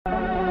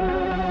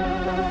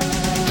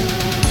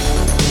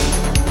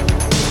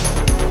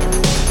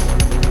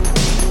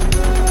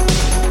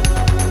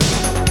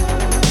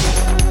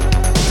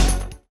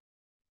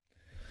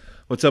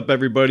What's up,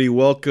 everybody?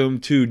 Welcome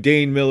to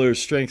Dane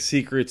Miller's Strength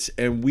Secrets,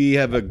 and we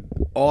have an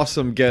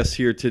awesome guest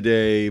here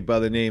today by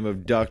the name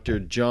of Dr.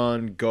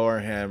 John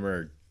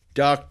Garhammer.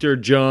 Dr.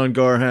 John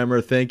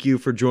Garhammer, thank you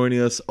for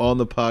joining us on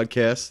the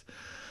podcast.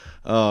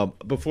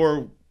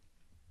 Hopefully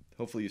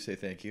you say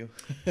thank you.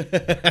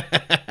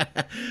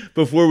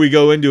 Before we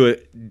go into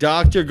it,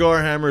 Dr.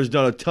 Garhammer has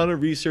done a ton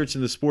of research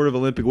in the sport of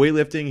Olympic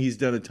weightlifting. He's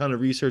done a ton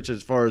of research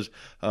as far as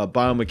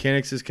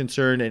biomechanics is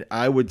concerned, and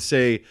I would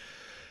say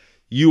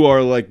you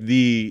are like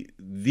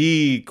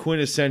the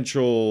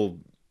quintessential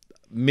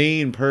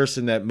main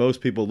person that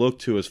most people look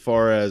to as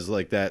far as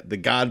like that, the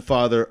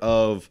godfather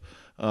of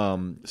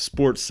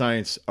sports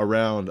science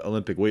around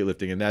Olympic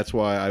weightlifting. And that's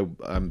why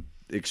I'm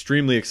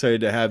extremely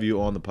excited to have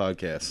you on the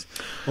podcast.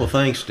 Well,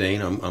 thanks,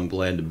 Dane. I'm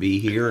glad to be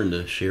here and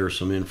to share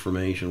some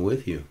information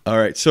with you. All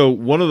right. So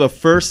one of the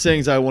first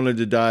things I wanted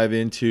to dive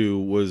into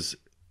was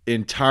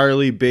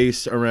entirely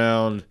based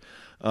around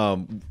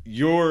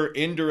your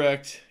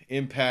indirect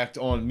impact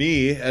on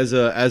me as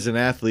an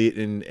athlete,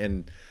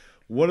 and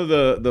one of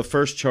the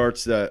first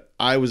charts that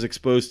I was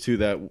exposed to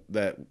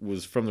that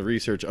was from the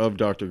research of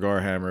Dr.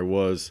 Garhammer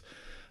was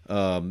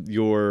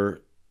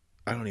your,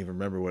 I don't even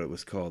remember what it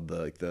was called,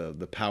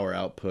 the power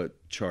output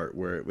chart,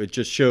 where it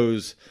just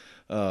shows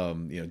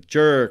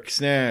jerk,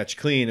 snatch,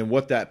 clean, and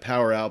what that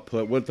power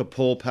output, what the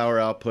pull power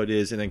output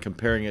is, and then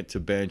comparing it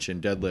to bench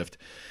and deadlift.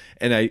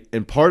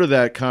 And part of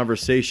that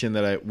conversation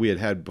that we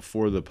had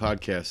before the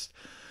podcast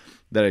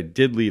that I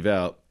did leave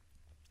out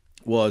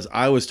was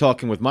I was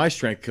talking with my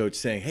strength coach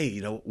saying, hey,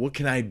 what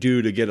can I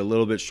do to get a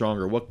little bit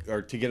stronger,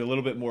 or to get a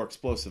little bit more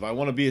explosive? I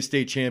want to be a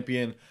state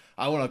champion.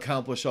 I want to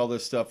accomplish all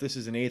this stuff. This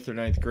is in 8th or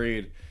 9th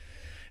grade.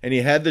 And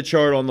he had the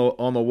chart on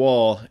the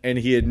wall, and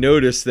he had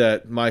noticed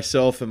that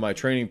myself and my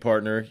training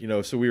partner,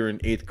 so we were in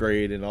 8th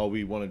grade, and all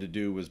we wanted to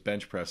do was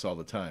bench press all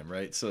the time,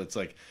 right? So it's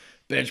like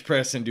bench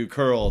press and do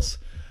curls.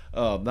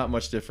 Not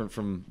much different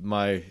from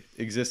my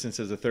existence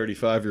as a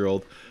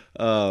 35-year-old.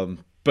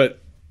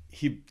 But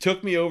he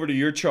took me over to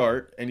your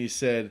chart and he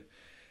said,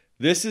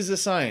 this is the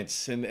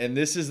science and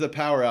this is the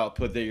power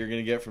output that you're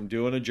going to get from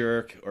doing a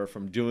jerk or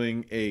from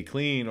doing a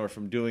clean or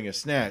from doing a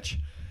snatch.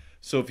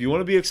 So if you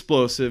want to be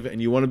explosive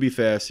and you want to be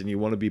fast and you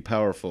want to be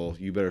powerful,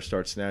 you better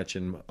start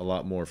snatching a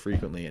lot more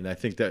frequently. And I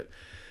think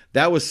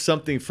that was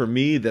something for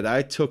me that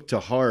I took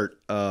to heart.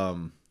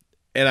 And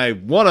I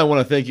want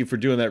to thank you for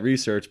doing that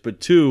research,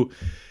 but two,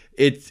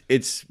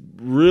 it's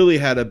really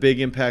had a big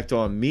impact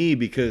on me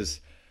because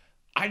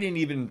I didn't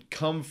even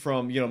come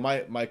from,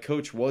 my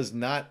coach was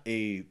not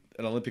an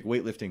Olympic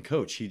weightlifting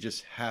coach. He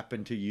just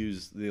happened to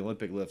use the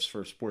Olympic lifts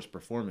for sports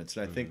performance.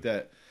 And I think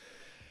that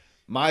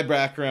my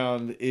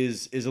background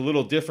is a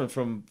little different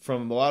from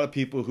a lot of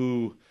people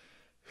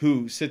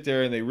who sit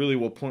there and they really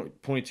will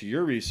point to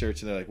your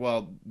research and they're like,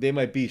 well, they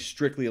might be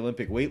strictly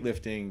Olympic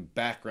weightlifting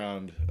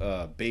background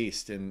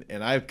based. And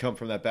I've come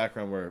from that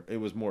background where it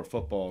was more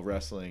football,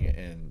 wrestling,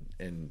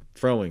 and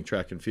throwing,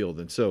 track and field.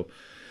 And so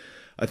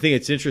I think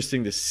it's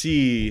interesting to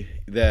see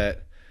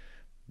that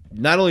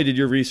not only did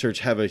your research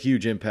have a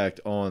huge impact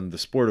on the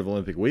sport of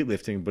Olympic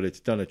weightlifting, but it's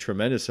done a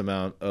tremendous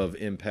amount of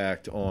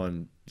impact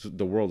on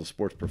the world of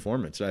sports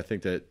performance. And I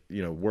think that,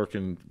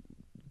 working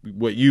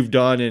what you've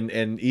done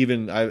and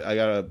even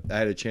I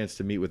had a chance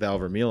to meet with Al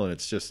Vermeulen, and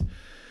it's just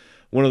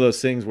one of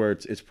those things where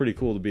it's pretty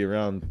cool to be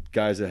around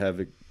guys that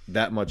have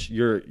that much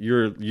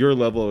your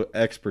level of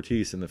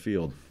expertise in the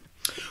field.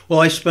 Well,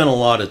 I spent a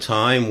lot of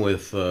time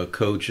with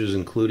coaches,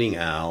 including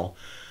Al,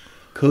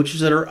 coaches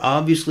that are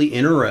obviously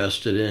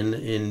interested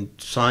in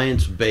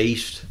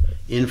science-based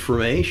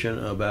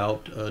information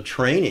about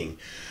training.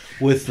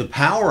 With the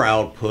power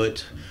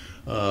output,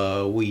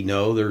 we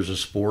know there's a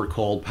sport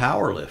called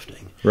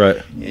powerlifting.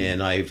 Right.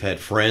 And I've had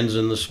friends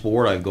in the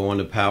sport. I've gone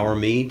to power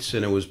meets,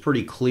 and it was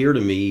pretty clear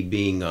to me,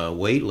 being a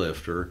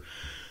weightlifter,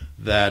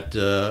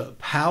 that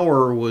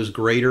power was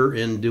greater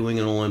in doing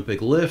an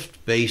Olympic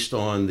lift based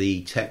on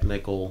the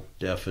technical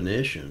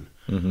definition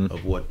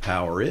of what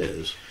power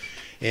is.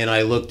 And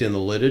I looked in the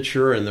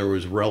literature, and there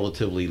was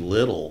relatively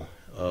little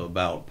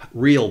about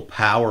real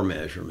power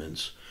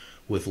measurements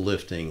with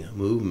lifting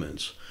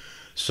movements.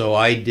 So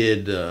I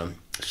did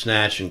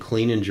snatch and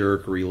clean and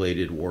jerk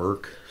related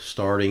work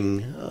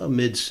starting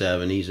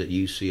mid-70s at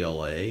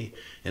UCLA,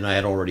 and I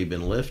had already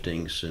been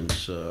lifting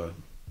since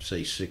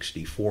say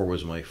 64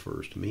 was my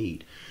first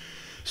meet.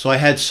 So I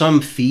had some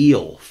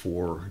feel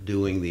for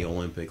doing the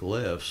Olympic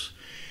lifts,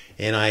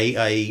 and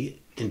I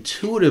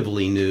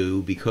intuitively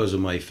knew, because of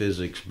my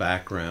physics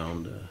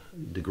background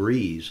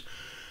degrees,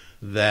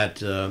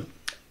 that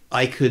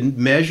I could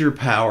measure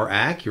power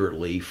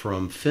accurately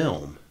from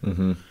film.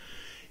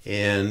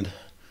 And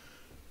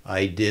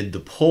I did the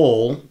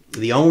pull.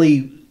 The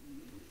only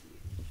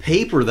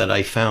paper that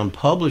I found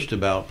published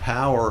about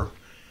power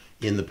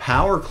in the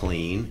power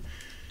clean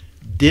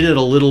did it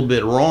a little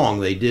bit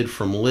wrong. They did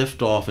from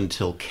liftoff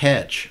until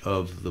catch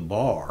of the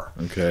bar.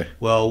 Okay.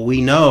 Well,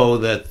 we know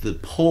that the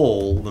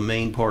pull, the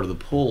main part of the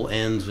pull,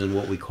 ends in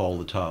what we call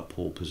the top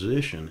pull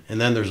position.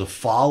 And then there's a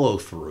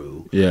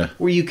follow-through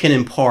where you can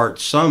impart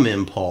some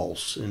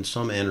impulse and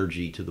some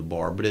energy to the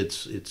bar, but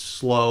it's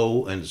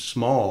slow and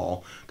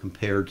small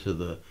compared to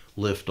the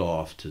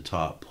liftoff to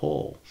top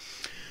pull.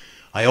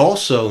 I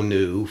also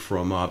knew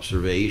from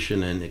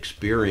observation and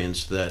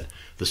experience that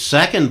the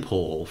second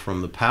pull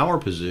from the power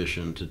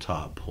position to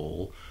top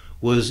pull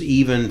was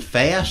even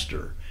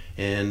faster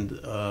and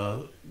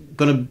going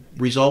to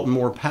result in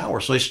more power.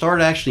 So I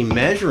started actually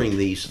measuring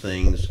these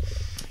things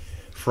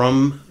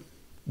from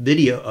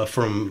video,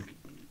 from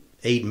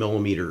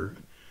 8mm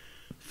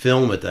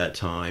film at that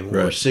time,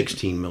 or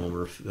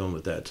 16mm film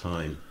at that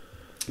time.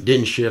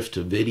 Didn't shift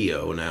to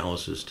video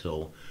analysis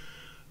till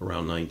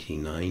around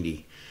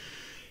 1990.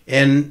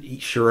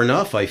 And sure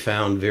enough, I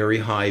found very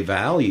high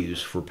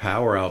values for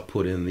power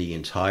output in the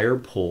entire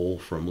pull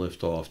from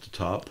liftoff to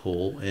top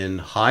pull, and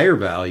higher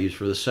values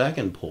for the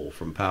second pull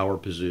from power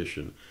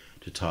position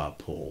to top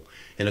pull.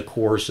 And of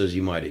course, as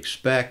you might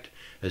expect,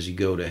 as you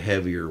go to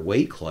heavier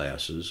weight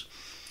classes,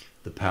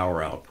 the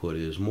power output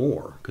is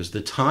more, because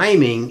the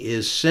timing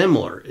is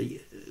similar.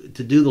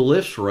 To do the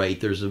lifts right,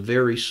 there's a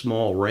very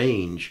small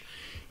range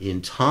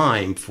in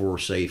time for,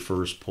 say,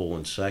 first pull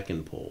and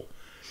second pull.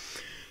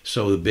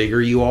 So the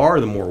bigger you are,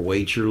 the more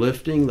weight you're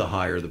lifting, the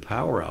higher the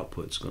power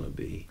output's going to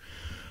be.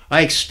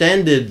 I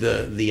extended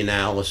the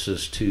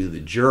analysis to the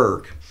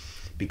jerk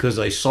because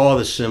I saw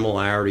the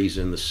similarities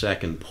in the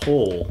second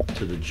pull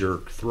to the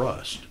jerk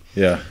thrust.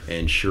 Yeah.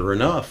 And sure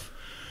enough,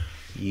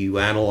 you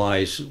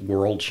analyze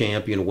world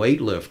champion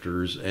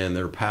weightlifters and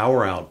their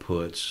power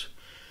outputs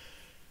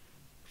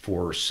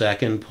for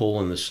second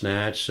pull in the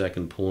snatch,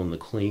 second pull in the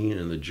clean,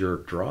 and the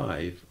jerk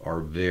drive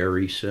are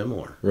very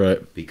similar.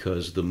 Right.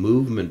 Because the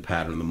movement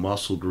pattern, the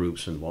muscle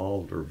groups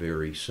involved are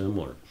very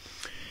similar.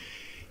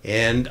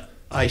 And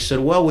I said,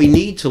 well, we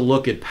need to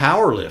look at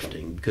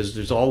powerlifting, because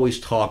there's always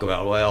talk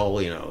about,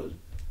 well, you know,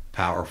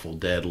 powerful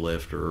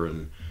deadlifter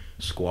and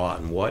squat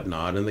and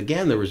whatnot. And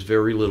again, there was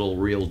very little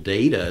real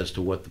data as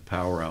to what the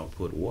power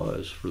output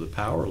was for the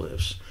power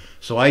lifts.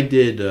 So I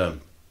did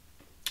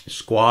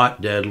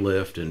squat,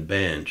 deadlift, and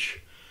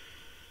bench.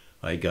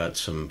 I got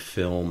some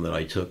film that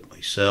I took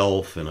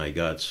myself, and I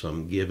got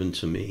some given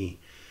to me.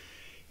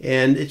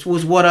 And it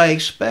was what I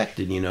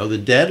expected. You know, the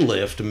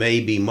deadlift may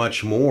be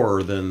much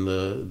more than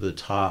the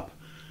top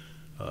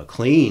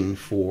clean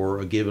for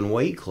a given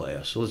weight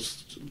class. So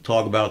let's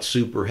talk about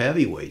super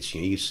heavyweights.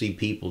 You know, you see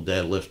people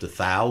deadlift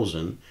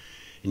 1,000,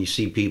 and you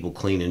see people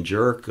clean and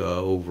jerk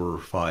over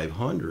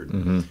 500.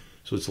 Mm-hmm.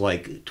 So it's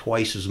like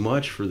twice as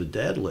much for the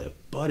deadlift,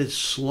 but it's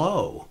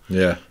slow.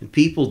 Yeah. And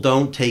people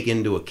don't take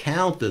into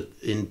account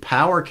that in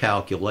power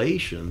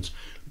calculations,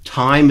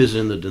 time is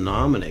in the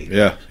denominator.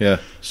 Yeah, yeah.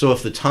 So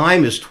if the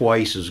time is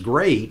twice as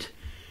great,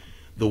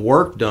 the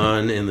work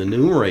done in the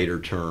numerator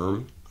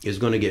term is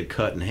going to get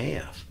cut in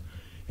half.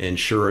 And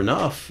sure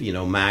enough, you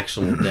know,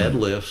 maximal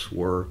deadlifts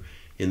were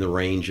in the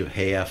range of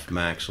half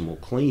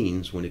maximal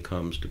cleans when it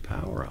comes to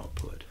power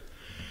output.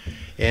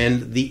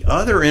 And the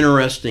other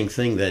interesting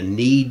thing that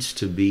needs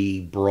to be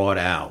brought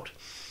out,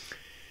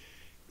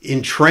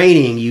 in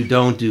training, you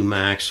don't do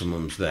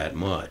maximums that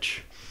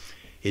much.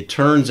 It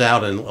turns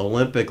out in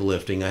Olympic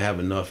lifting, I have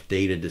enough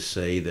data to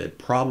say that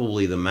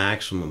probably the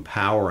maximum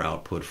power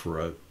output for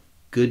a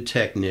good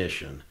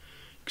technician,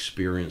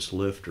 experienced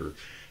lifter,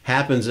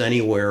 happens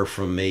anywhere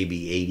from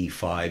maybe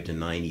 85 to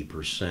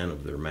 90%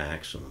 of their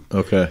maximum.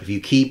 Okay. If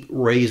you keep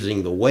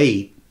raising the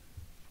weight,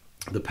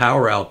 the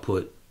power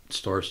output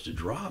starts to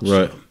drop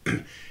right.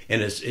 some.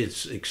 And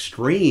it's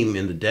extreme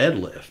in the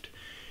deadlift.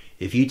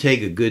 If you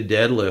take a good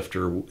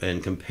deadlifter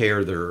and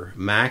compare their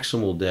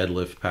maximal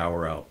deadlift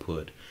power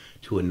output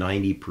to a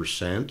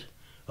 90%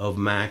 of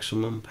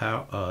maximum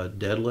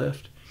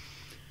deadlift,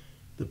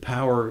 the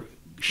power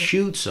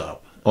shoots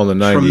up on the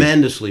 90.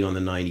 Tremendously on the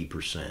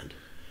 90%.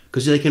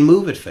 Because they can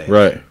move it fast.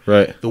 Right,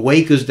 right. The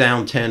weight goes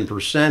down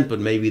 10%, but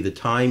maybe the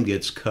time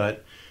gets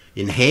cut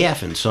in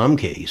half in some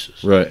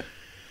cases. Right.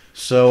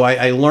 So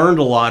I learned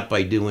a lot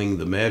by doing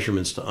the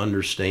measurements to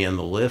understand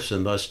the lifts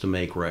and thus to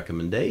make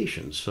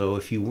recommendations. So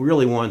if you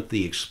really want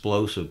the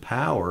explosive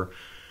power,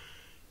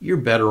 you're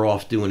better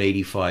off doing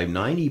 85,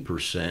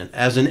 90%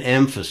 as an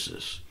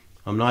emphasis.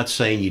 I'm not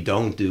saying you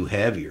don't do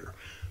heavier,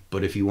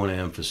 but if you want to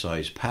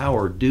emphasize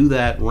power, do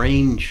that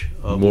range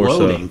of more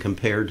loading so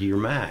compared to your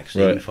max,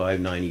 right. 85,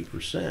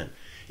 90%.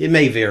 It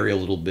may vary a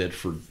little bit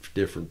for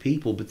different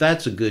people, but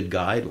that's a good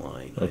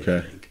guideline, okay.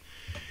 I think.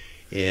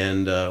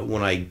 And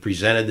when I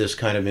presented this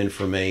kind of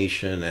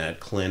information at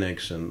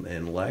clinics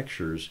and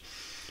lectures,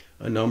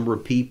 a number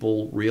of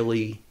people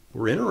really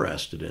were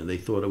interested in it. They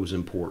thought it was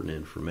important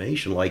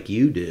information, like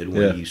you did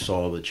when you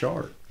saw the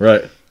chart.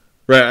 Right,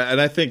 right.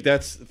 And I think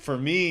that's, for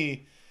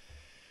me,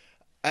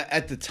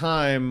 at the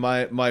time,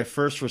 my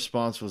first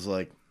response was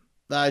like,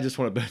 I just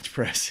want to bench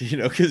press, you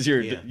know, because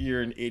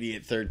you're an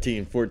idiot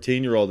 13,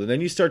 14-year-old. And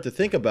then you start to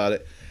think about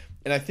it.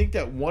 And I think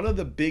that one of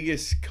the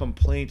biggest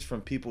complaints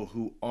from people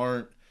who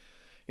aren't,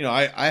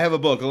 I have a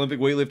book, Olympic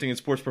Weightlifting and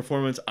Sports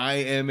Performance. I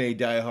am a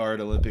diehard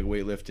Olympic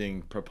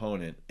weightlifting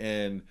proponent.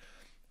 And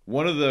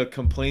one of the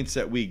complaints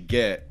that we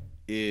get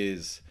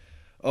is,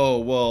 oh,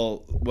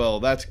 well,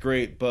 that's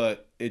great,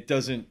 but it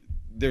doesn't,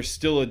 there's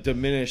still a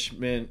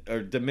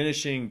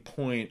diminishing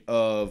point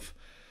of,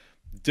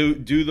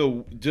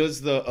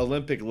 does the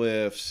Olympic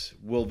lifts,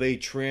 will they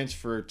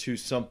transfer to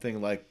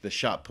something like the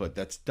shot put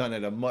that's done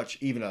at a much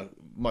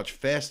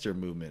faster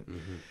movement?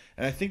 Mm-hmm.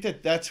 And I think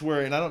that's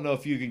where, and I don't know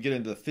if you can get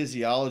into the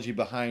physiology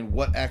behind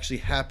what actually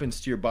happens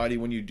to your body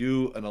when you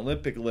do an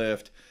Olympic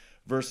lift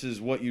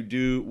versus what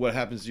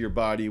happens to your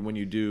body when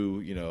you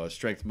do, a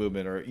strength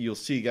movement. Or you'll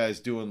see guys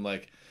doing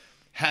like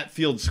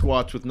Hatfield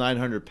squats with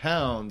 900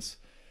 pounds,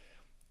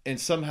 and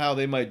somehow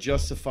they might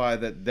justify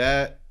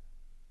that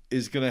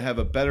is going to have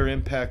a better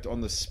impact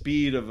on the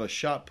speed of a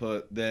shot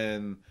put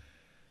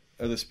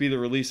or the speed of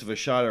release of a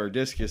shot or a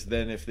discus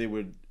than if they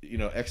would,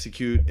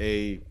 execute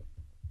a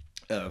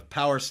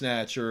power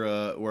snatch or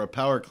a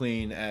power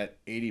clean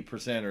at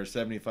 80% or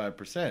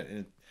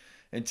 75%.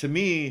 And to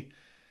me,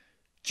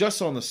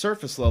 just on the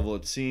surface level,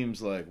 it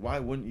seems like, why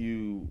wouldn't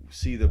you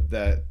see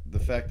the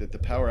fact that the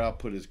power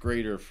output is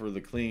greater for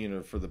the clean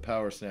or for the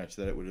power snatch,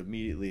 that it would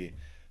immediately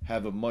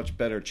have a much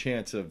better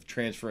chance of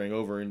transferring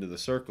over into the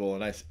circle?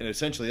 And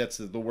essentially that's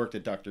the work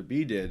that Dr.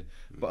 B did,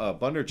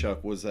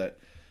 Bunderchuk, was that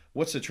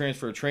what's the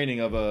transfer of training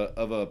of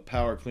a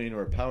power clean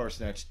or a power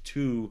snatch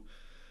to,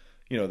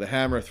 the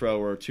hammer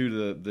throw or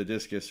to the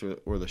discus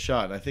or the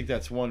shot. And I think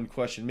that's one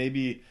question.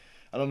 Maybe,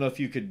 I don't know if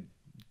you could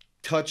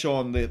touch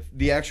on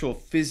the actual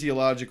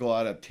physiological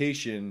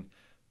adaptation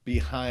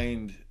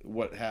behind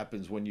what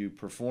happens when you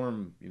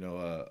perform,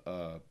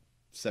 a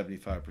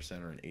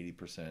 75% or an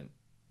 80%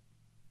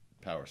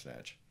 power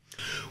snatch.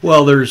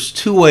 Well, there's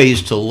two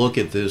ways to look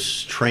at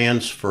this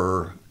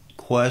transfer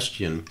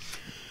question.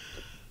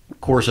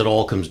 Of course, it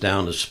all comes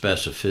down to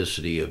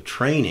specificity of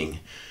training.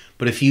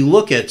 But if you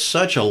look at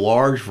such a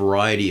large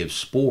variety of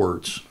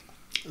sports,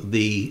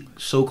 the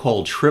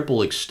so-called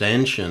triple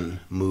extension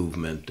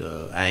movement,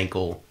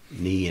 ankle,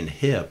 knee, and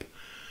hip,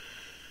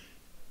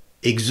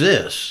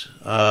 exists.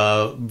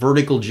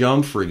 Vertical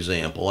jump, for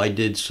example. I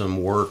did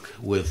some work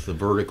with the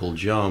vertical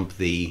jump,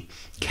 the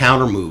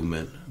counter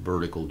movement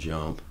vertical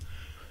jump.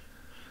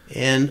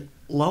 And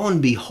lo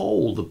and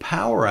behold, the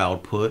power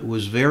output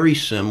was very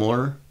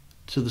similar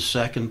to the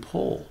second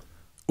pull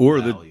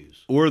values.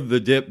 Or the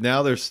dip.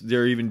 Now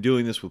they're even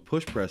doing this with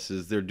push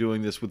presses. They're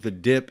doing this with the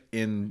dip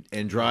and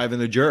drive and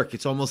the jerk.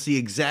 It's almost the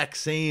exact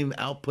same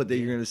output that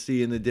you're going to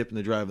see in the dip and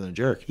the drive and the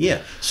jerk.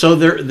 Yeah. So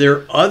there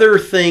are other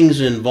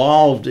things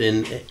involved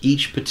in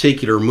each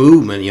particular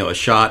movement. A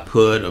shot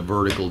put, a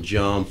vertical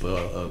jump,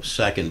 a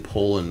second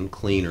pull and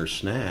clean or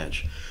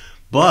snatch.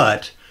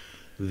 But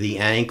the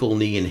ankle,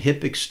 knee, and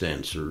hip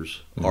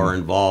extensors are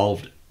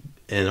involved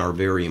and are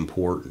very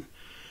important.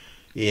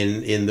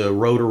 In the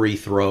rotary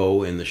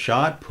throw and the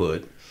shot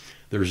put,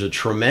 there's a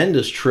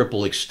tremendous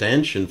triple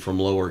extension from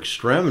lower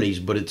extremities,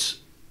 but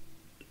it's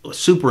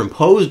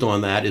superimposed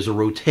on that is a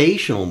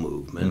rotational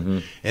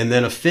movement, and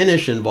then a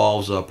finish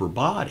involves upper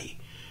body.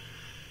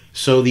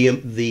 So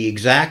the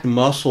exact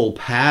muscle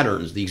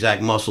patterns, the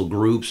exact muscle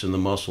groups and the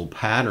muscle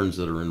patterns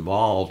that are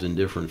involved in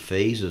different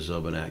phases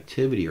of an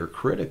activity are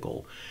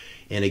critical.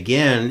 And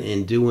again,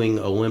 in doing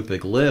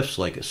Olympic lifts,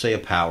 like say a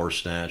power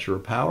snatch or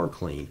a power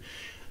clean,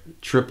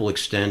 triple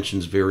extension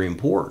is very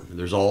important.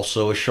 There's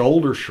also a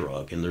shoulder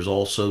shrug, and there's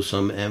also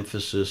some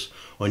emphasis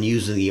on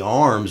using the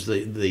arms. They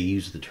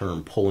use the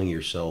term pulling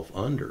yourself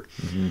under.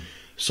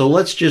 So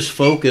let's just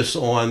focus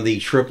on the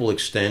triple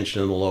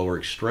extension in the lower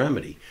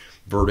extremity.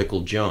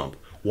 Vertical jump.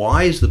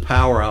 Why is the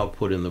power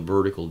output in the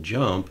vertical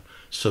jump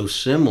so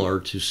similar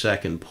to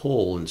second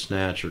pull and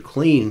snatch or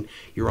clean?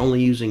 You're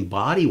only using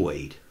body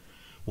weight.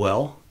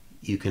 Well,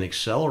 you can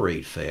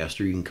accelerate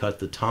faster, you can cut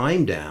the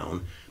time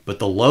down, but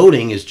the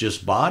loading is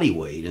just body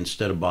weight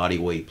instead of body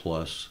weight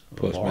plus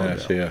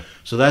mass. Yeah.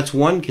 So that's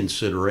one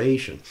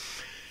consideration.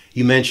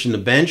 You mentioned the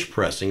bench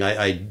pressing.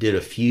 I did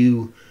a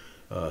few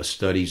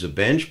studies of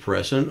bench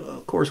press, and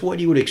of course what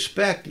you would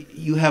expect,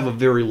 you have a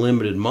very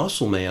limited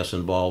muscle mass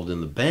involved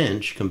in the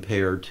bench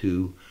compared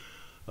to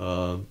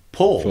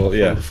pull from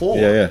the floor.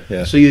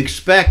 Yeah. So you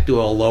expect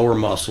a lower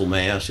muscle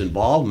mass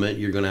involvement,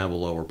 you're going to have a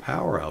lower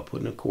power output,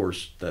 and of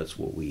course that's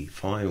what we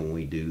find when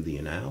we do the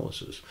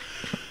analysis.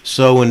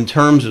 So in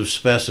terms of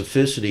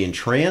specificity and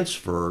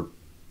transfer,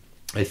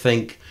 I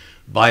think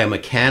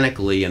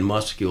biomechanically and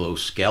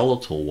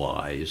musculoskeletal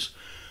wise,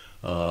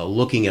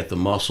 looking at the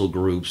muscle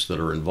groups that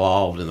are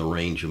involved in the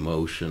range of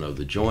motion of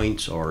the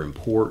joints are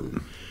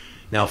important.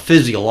 Now,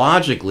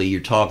 physiologically,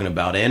 you're talking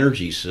about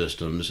energy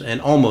systems, and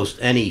almost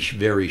any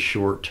very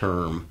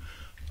short-term,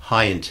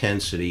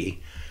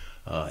 high-intensity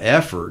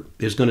effort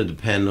is going to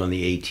depend on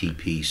the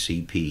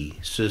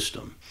ATP-CP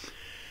system.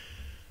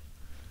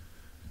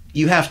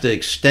 You have to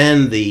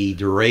extend the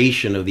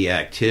duration of the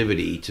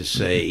activity to,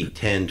 say,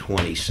 10,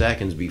 20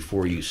 seconds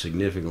before you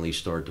significantly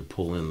start to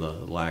pull in the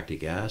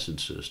lactic acid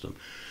system.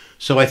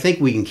 So I think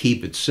we can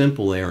keep it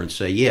simple there and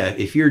say, yeah,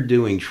 if you're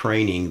doing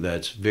training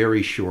that's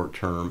very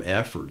short-term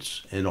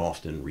efforts and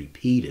often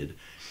repeated,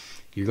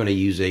 you're going to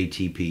use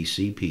ATP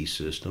CP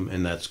system,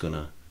 and that's going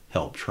to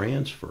help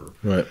transfer.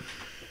 Right.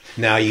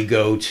 Now you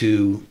go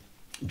to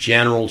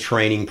general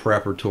training,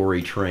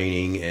 preparatory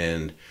training,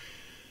 and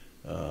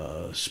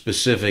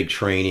specific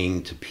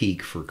training to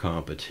peak for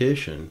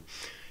competition.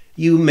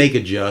 You make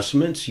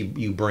adjustments.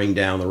 You bring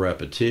down the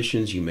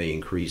repetitions. You may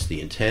increase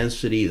the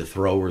intensity. The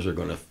throwers are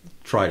going to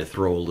try to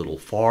throw a little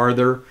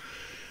farther.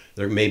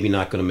 They're maybe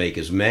not going to make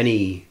as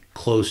many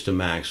close to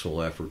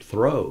maximal effort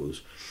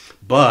throws,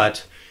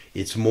 but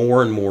it's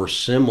more and more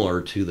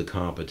similar to the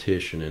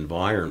competition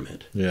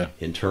environment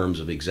in terms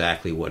of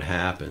exactly what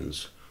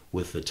happens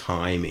with the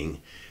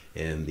timing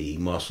and the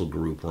muscle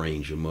group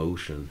range of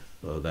motion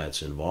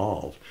that's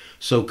involved.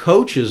 So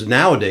coaches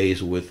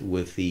nowadays,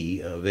 with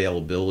the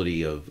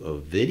availability of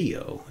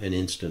video and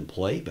instant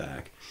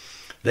playback,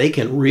 they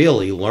can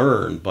really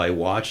learn by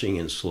watching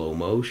in slow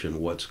motion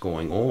what's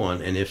going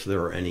on, and if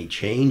there are any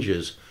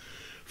changes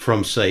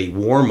from, say,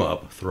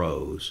 warm-up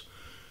throws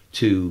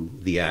to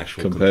the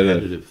actual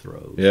competitive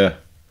throws. Yeah,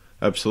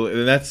 absolutely.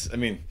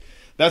 And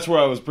that's where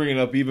I was bringing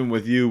up, even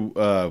with you,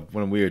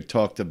 when we had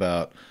talked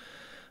about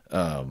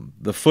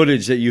the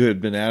footage that you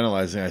had been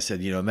analyzing. I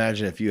said,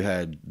 imagine if you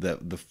had the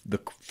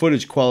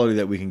footage quality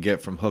that we can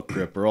get from Hook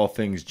Grip or All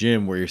Things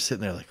Gym, where you're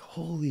sitting there like,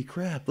 holy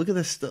crap, look at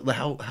this stuff,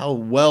 how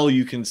well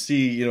you can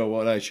see,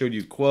 when I showed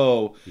you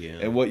Quo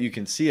and what you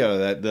can see out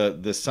of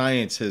that. The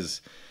science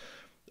has,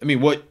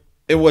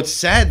 what's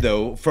sad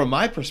though, from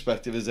my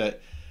perspective, is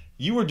that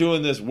you were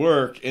doing this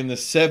work in the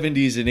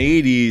 70s and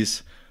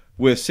 80s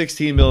with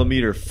 16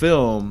 millimeter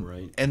film,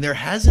 right, and there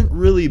hasn't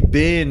really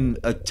been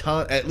a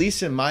ton, at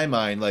least in my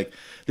mind. Like,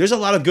 there's a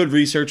lot of good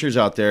researchers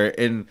out there,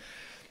 and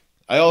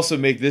I also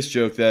make this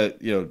joke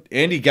that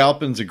Andy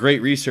Galpin's a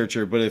great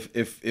researcher, but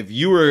if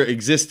you were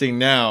existing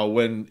now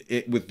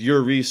with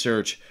your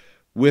research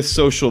with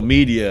social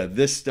media,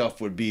 this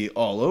stuff would be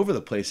all over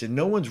the place, and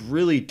no one's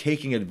really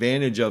taking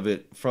advantage of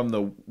it from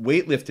the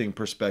weightlifting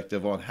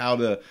perspective on how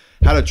to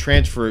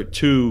transfer it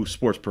to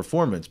sports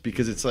performance,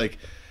 because it's like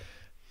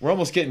we're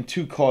almost getting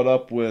too caught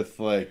up with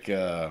like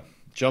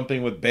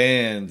jumping with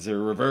bands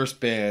or reverse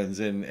bands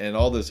and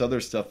all this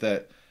other stuff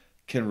that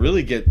can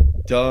really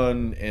get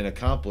done and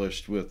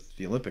accomplished with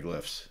the Olympic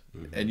lifts.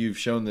 Mm-hmm. And you've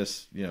shown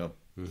this,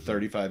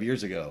 35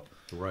 years ago.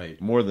 Right.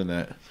 More than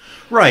that.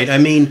 Right.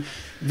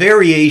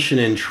 Variation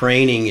in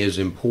training is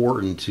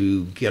important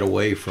to get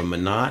away from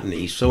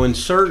monotony. So in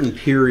certain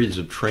periods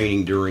of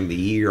training during the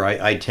year,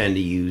 I tend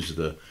to use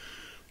the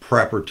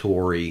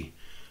preparatory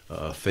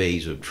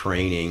phase of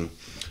training,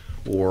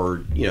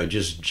 or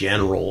just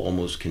general,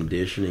 almost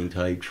conditioning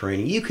type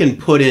training. You can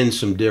put in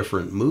some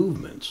different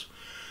movements,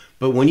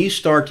 but when you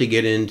start to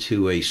get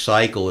into a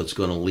cycle that's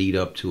going to lead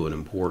up to an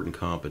important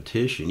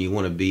competition, you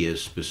want to be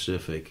as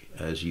specific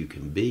as you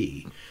can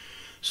be.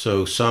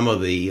 So some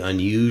of the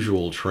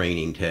unusual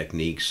training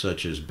techniques,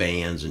 such as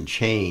bands and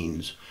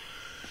chains,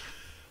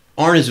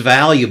 aren't as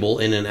valuable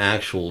in an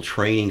actual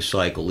training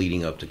cycle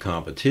leading up to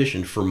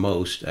competition for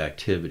most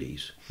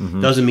activities.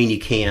 Mm-hmm. Doesn't mean you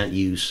can't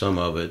use some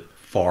of it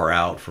far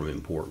out from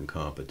important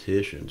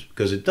competitions,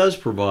 because it does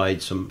provide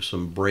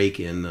some break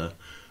in the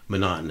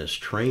monotonous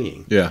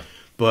training. Yeah.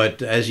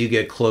 But as you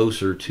get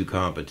closer to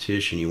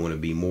competition, you want to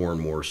be more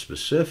and more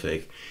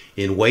specific.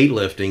 In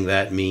weightlifting,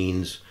 that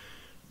means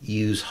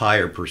use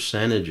higher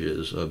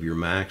percentages of your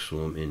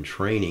maximum in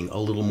training a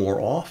little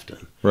more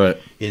often. Right.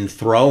 In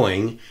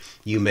throwing,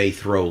 you may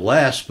throw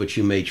less, but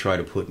you may try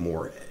to put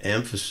more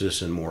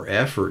emphasis and more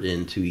effort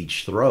into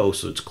each throw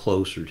so it's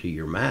closer to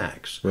your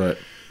max. Right.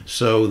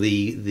 So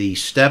the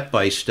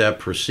step-by-step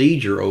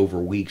procedure over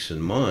weeks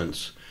and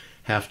months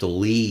have to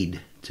lead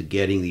to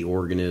getting the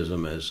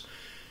organism as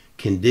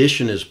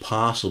conditioned as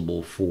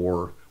possible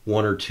for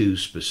one or two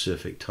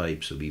specific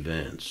types of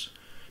events.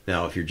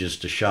 Now, if you're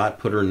just a shot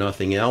putter,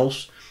 nothing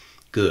else,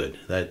 good.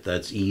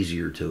 That's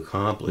easier to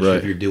accomplish. Right.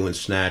 If you're doing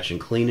snatch and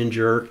clean and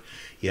jerk,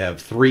 you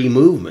have 3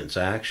 movements,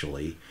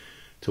 actually,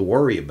 to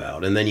worry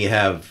about. And then you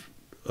have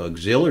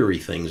auxiliary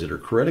things that are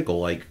critical,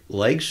 like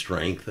leg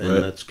strength, and right,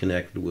 that's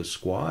connected with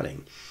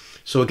squatting.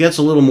 So it gets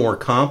a little more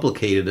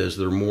complicated as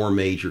there are more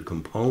major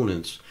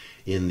components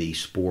in the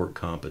sport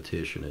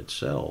competition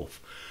itself.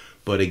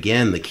 But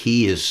again, the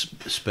key is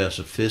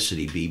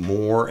specificity. Be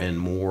more and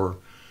more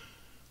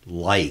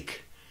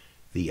like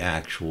the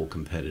actual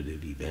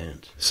competitive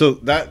event. So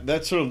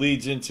that sort of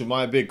leads into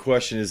my big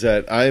question, is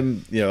that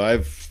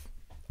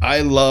I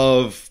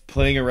love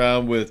playing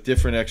around with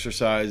different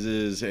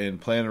exercises and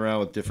playing around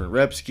with different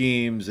rep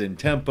schemes and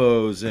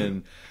tempos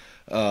and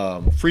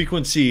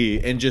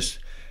frequency, and just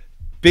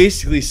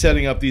basically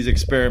setting up these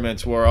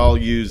experiments where I'll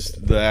use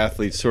the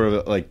athletes sort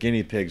of like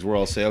guinea pigs, where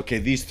I'll say, okay,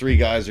 these 3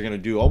 guys are going to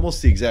do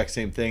almost the exact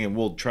same thing, and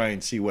we'll try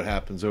and see what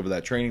happens over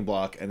that training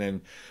block, and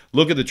then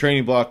look at the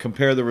training block,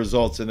 compare the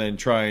results, and then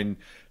try and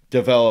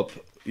develop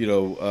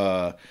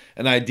an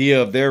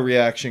idea of their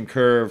reaction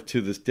curve to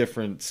this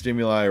different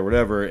stimuli or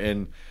whatever.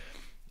 And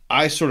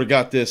I sort of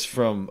got this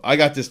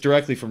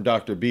directly from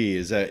Dr. B,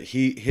 is that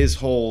his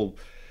whole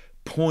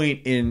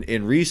point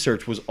in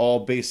research was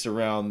all based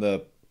around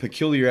the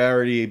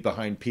peculiarity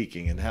behind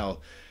peaking and how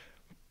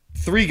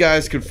three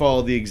guys could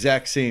follow the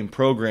exact same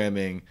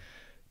programming,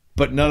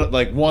 but none,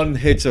 like one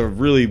hits a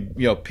really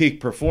peak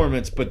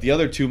performance, but the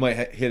other two might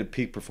hit a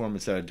peak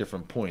performance at a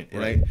different point.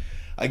 Right. And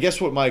I guess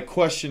what my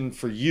question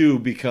for you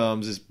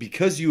becomes is,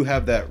 because you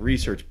have that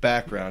research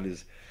background,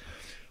 is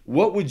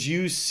what would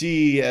you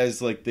see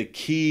as like the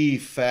key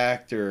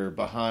factor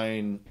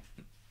behind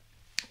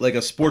like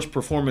a sports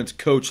performance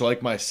coach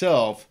like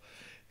myself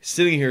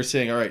sitting here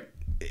saying, all right,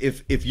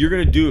 if you're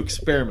going to do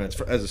experiments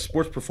as a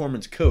sports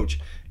performance coach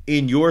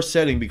in your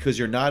setting, because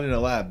you're not in a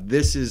lab,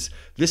 this is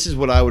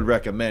what I would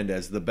recommend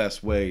as the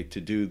best way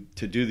to do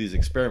these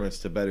experiments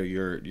to better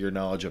your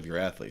knowledge of your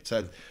athletes.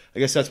 I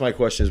guess that's my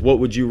question, is what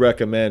would you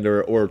recommend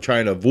or try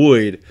and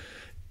avoid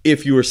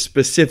if you were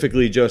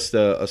specifically just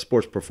a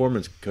sports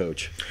performance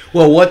coach?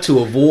 Well, what to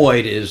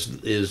avoid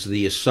is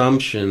the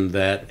assumption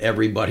that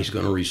everybody's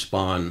going to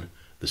respond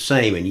the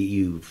same, and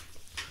you've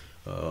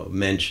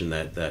mentioned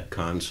that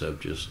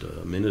concept just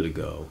a minute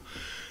ago.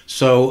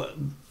 So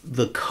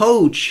the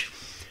coach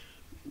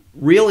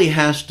really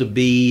has to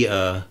be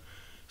a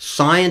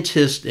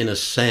scientist in a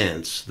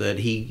sense, that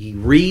he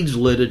reads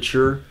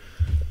literature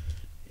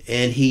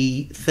and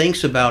he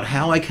thinks about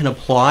how I can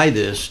apply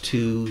this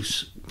to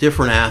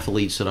different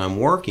athletes that I'm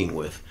working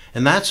with.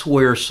 And that's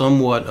where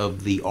somewhat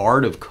of the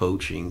art of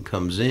coaching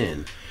comes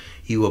in.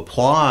 You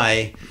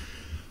apply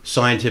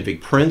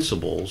scientific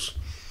principles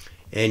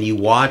and you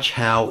watch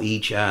how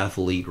each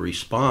athlete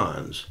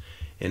responds.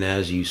 And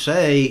as you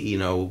say,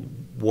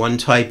 one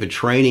type of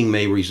training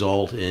may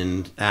result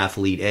in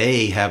athlete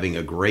A having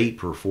a great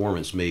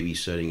performance, maybe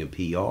setting a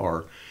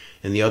PR,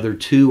 and the other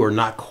two are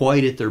not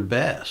quite at their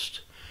best.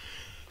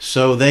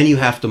 So then you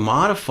have to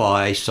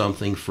modify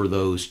something for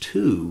those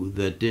two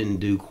that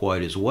didn't do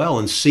quite as well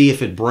and see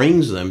if it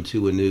brings them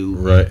to a new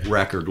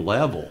record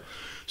level.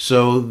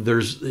 So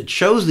it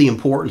shows the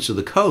importance of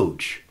the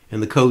coach,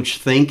 and the coach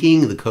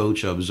thinking, the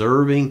coach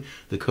observing,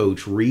 the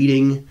coach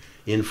reading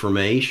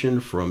information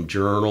from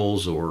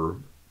journals or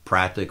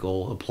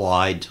practical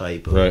applied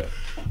type of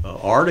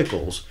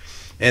articles,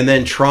 and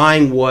then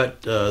trying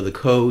what the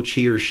coach,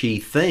 he or she,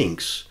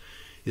 thinks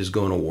is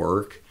going to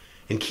work,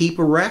 and keep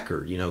a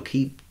record,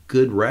 keep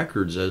good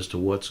records as to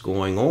what's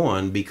going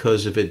on,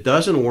 because if it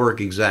doesn't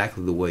work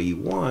exactly the way you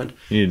want,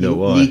 you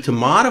need to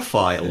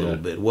modify a little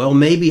bit. Well,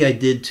 maybe I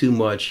did too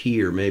much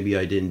here, maybe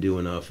I didn't do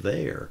enough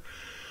there.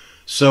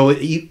 So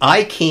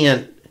I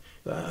can't,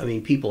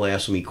 people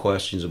ask me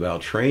questions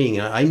about training,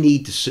 and I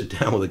need to sit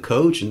down with a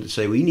coach and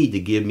say, well, you need to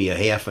give me a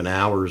half an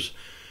hour's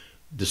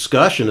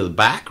discussion of the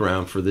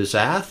background for this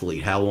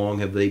athlete. How long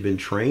have they been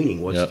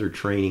training? What's their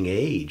training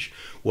age?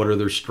 What are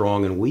their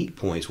strong and weak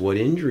points? What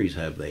injuries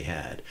have they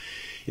had?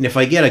 And if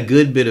I get a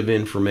good bit of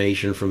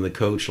information from the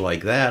coach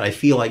like that, I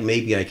feel like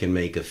maybe I can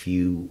make a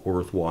few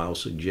worthwhile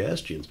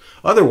suggestions.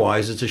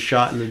 Otherwise, it's a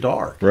shot in the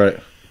dark. Right.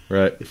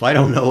 If I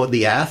don't know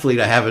the athlete,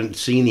 I haven't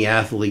seen the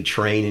athlete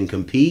train and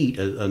compete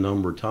a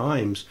number of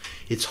times,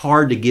 it's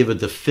hard to give a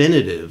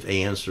definitive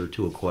answer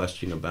to a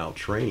question about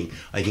training.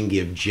 I can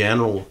give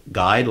general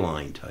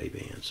guideline type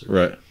answers.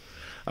 Right.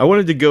 I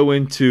wanted to go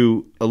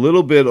into a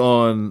little bit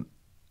on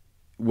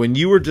when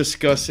you were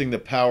discussing the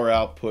power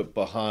output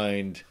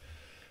behind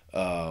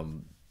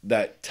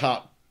that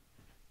top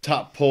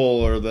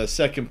pull, or the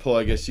second pull,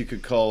 I guess you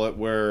could call it,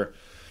 where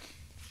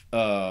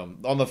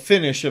on the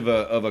finish of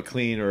a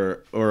clean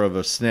or of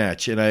a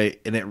snatch,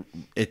 and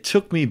it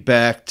took me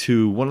back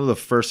to one of the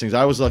first things.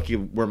 I was lucky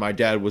where my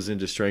dad was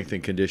into strength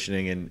and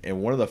conditioning,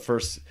 and one of the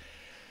first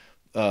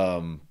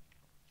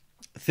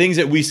things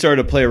that we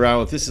started to play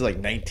around with, this is like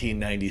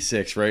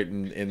 1996, right?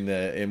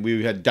 And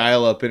we had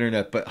dial-up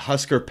internet, but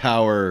Husker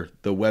Power,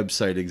 the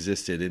website,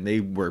 existed, and they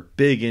were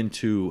big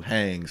into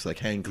hangs, like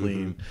hang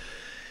clean. Mm-hmm.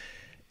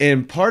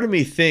 And part of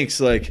me thinks,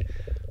 like,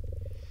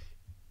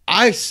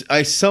 I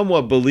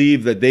somewhat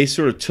believe that they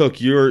sort of took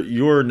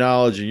your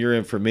knowledge and your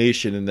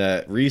information and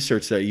that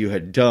research that you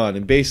had done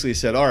and basically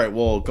said, all right,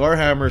 well,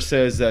 Garhammer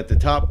says that the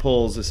top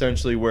pull is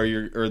essentially where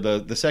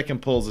the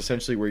second pull is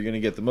essentially where you're going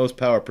to get the most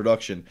power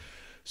production.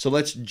 So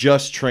let's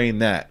just train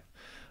that.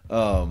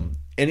 And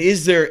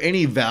is there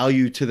any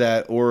value to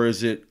that, or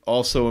is it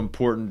also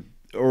important,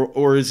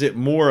 or is it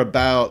more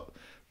about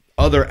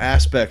other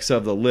aspects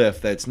of the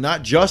lift that's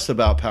not just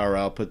about power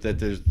output, that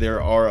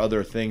there are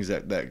other things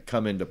that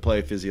come into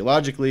play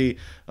physiologically,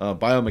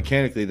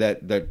 biomechanically,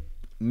 that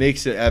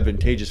makes it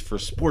advantageous for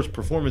sports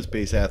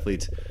performance-based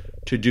athletes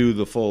to do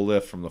the full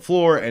lift from the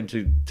floor and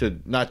to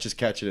not just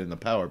catch it in the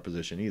power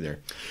position either?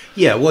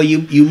 Yeah, well,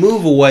 you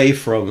move away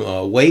from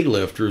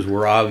weightlifters,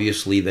 where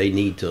obviously they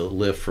need to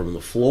lift from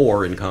the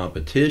floor in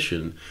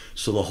competition,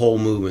 so the whole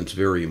movement's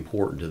very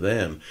important to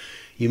them.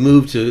 You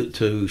move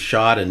to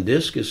shot and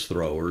discus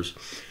throwers,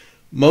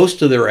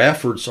 most of their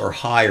efforts are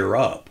higher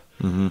up.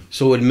 Mm-hmm.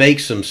 So it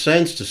makes some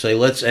sense to say,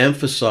 let's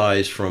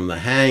emphasize from the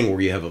hang, where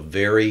you have a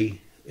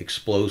very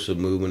explosive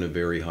movement, a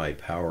very high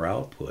power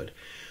output.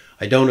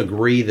 I don't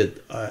agree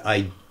that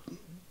I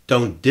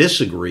don't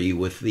disagree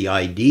with the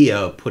idea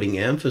of putting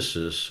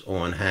emphasis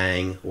on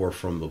hang or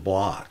from the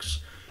blocks,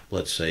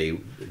 let's say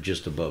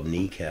just above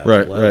kneecap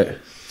level. Right.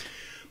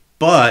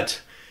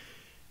 But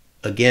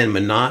again,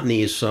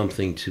 monotony is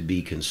something to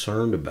be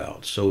concerned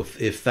about. So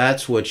if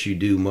that's what you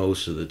do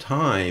most of the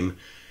time,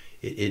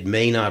 it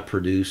may not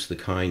produce the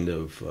kind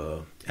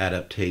of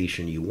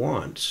adaptation you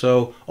want.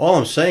 So all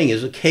I'm saying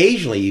is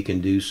occasionally you can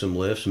do some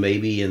lifts,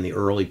 maybe in the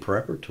early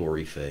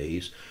preparatory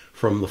phase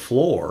from the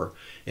floor,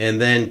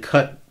 and then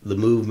cut the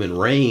movement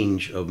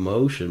range of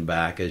motion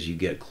back as you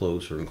get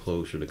closer and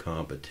closer to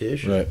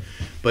competition. Right.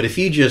 But if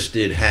you just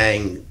did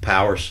hang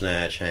power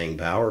snatch, hang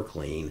power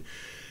clean,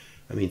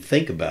 I mean,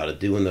 think about it,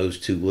 doing those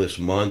two lifts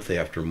month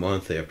after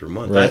month after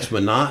month. Right. That's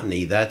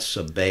monotony. That's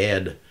a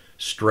bad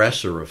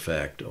stressor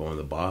effect on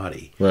the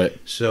body. Right.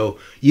 So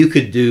you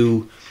could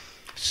do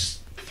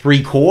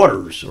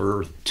 3/4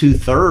 or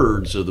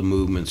 2/3 of the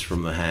movements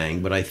from the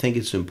hang, but I think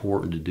it's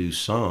important to do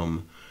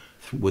some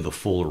with a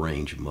fuller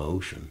range of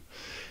motion.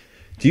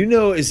 Do you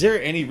know, is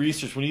there any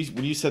research, when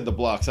you said the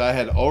blocks, I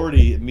had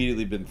already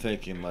immediately been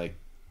thinking, like,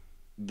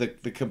 the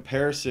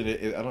comparison,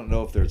 I don't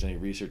know if there's any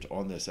research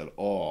on this at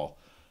all,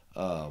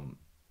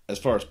 as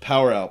far as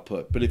power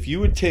output, but if you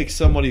would take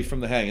somebody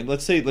from the hang, and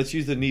let's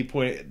use the knee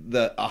point,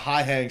 a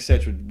high hang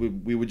set,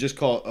 we would just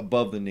call it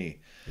above the knee.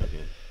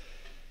 Okay.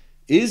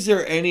 Is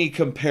there any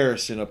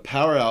comparison of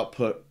power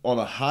output on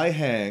a high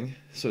hang,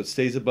 so it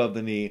stays above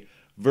the knee,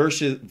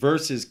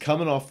 versus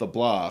coming off the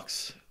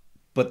blocks,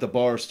 but the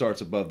bar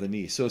starts above the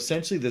knee? So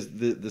essentially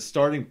the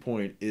starting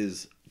point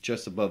is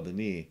just above the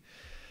knee,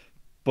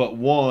 but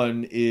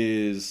one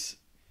is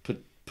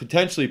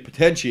potentially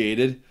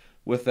potentiated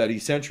with that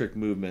eccentric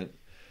movement,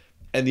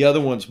 and the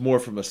other one's more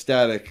from a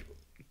static,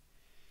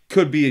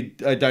 could be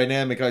a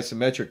dynamic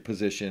isometric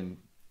position.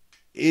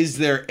 Is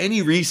there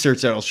any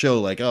research that'll show,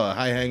 like, a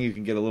high hang you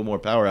can get a little more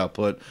power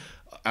output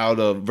out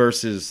of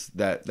versus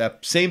that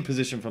same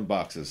position from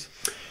boxes?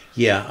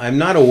 Yeah, I'm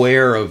not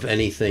aware of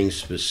anything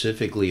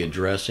specifically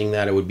addressing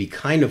that. It would be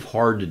kind of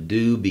hard to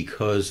do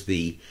because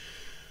the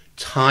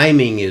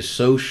timing is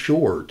so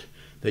short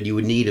that you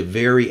would need a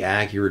very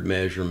accurate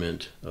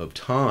measurement of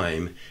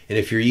time. And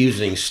if you're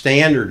using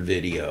standard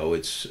video,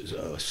 it's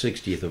a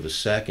 60th of a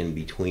second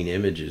between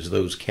images.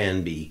 Those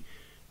can be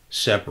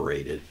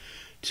separated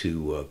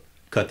to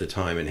cut the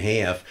time in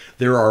half.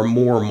 There are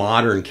more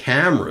modern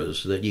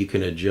cameras that you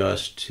can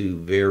adjust to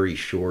very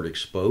short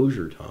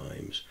exposure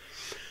times.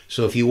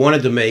 So if you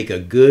wanted to make a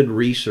good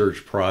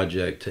research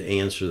project to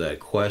answer that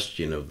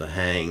question of the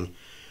hang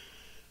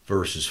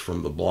versus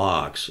from the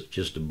blocks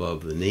just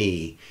above the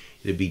knee,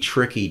 it'd be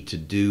tricky to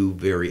do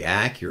very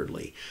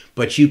accurately.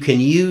 But you can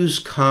use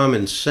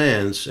common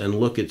sense and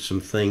look at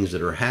some things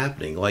that are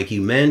happening. Like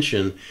you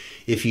mentioned,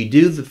 if you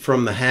do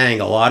from the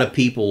hang, a lot of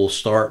people will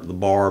start the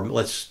bar,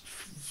 let's,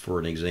 for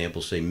an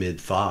example, say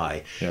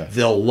mid-thigh. Yeah.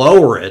 They'll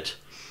lower it,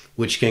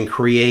 which can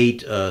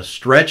create a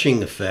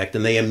stretching effect,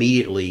 and they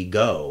immediately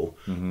go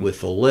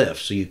with the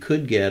lift. So you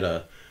could get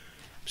a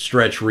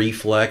stretch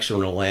reflex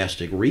or an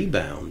elastic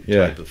rebound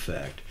type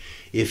effect.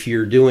 If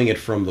you're doing it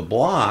from the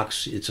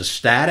blocks, it's a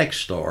static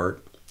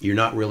start. You're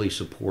not really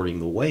supporting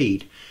the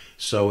weight,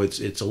 so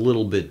it's a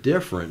little bit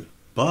different.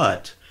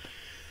 But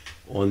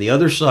on the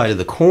other side of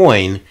the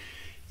coin,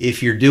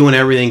 if you're doing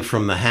everything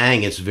from the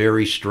hang, it's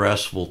very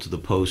stressful to the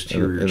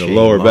posterior chain and the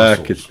lower muscles.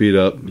 back gets beat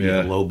up.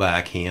 Yeah, low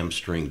back,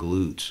 hamstring,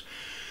 glutes.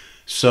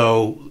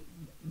 So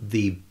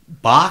the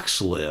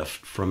box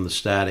lift from the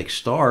static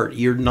start,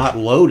 you're not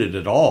loaded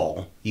at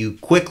all. You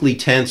quickly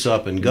tense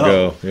up and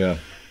go. Yeah.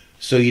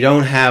 So you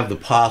don't have the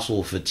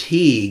possible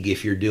fatigue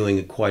if you're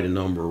doing quite a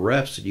number of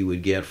reps that you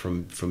would get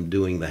from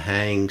doing the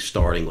hang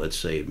starting, let's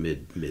say, at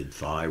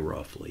mid-thigh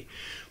roughly.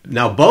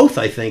 Now, both,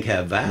 I think,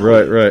 have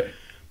value. Right.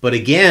 But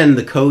again,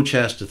 the coach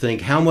has to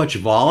think, how much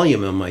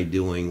volume am I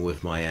doing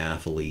with my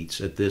athletes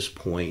at this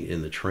point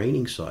in the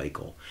training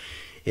cycle?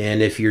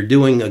 And if you're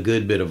doing a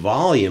good bit of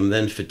volume,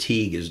 then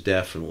fatigue is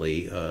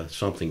definitely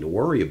something to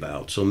worry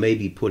about. So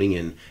maybe putting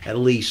in at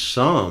least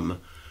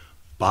some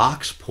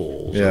box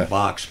pulls or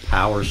box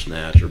power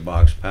snatch or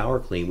box power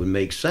clean would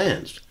make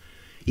sense,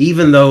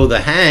 even though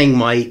the hang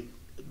might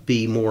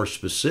be more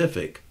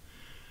specific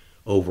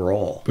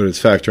overall. But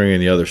it's factoring in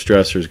the other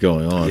stressors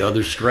going on. The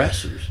other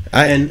stressors.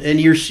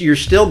 And you're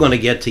still going to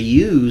get to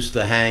use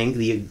the hang,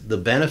 the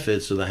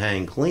benefits of the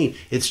hang clean.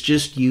 It's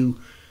just you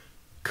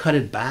cut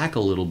it back a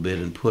little bit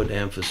and put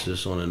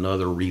emphasis on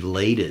another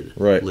related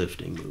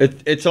lifting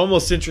movement. It's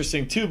almost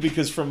interesting too,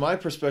 because from my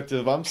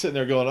perspective, I'm sitting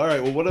there going, all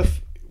right, well,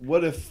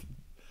 what if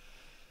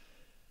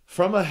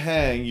from a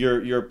hang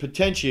you're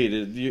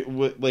potentiated,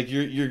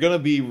 you're gonna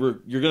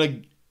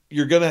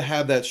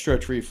have that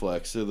stretch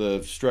reflex, so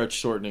the stretch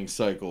shortening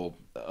cycle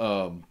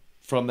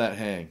from that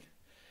hang.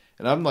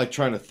 And I'm like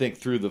trying to think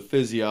through the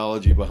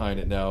physiology behind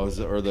it now,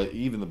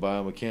 even the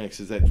biomechanics.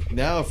 Is that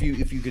now if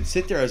you could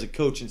sit there as a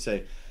coach and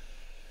say,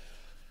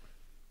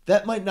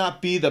 that might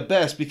not be the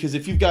best, because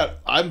if you've got,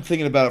 I'm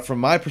thinking about it from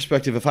my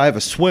perspective, if I have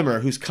a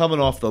swimmer who's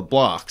coming off the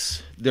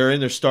blocks, they're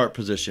in their start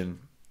position,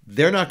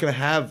 they're not going to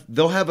have,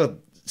 they'll have a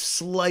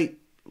slight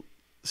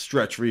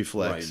stretch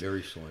reflex. Right,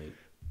 very slight.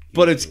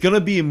 But it's going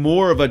to be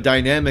more of a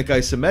dynamic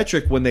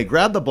isometric. When they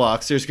grab the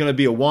blocks, there's going to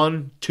be a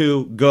 1,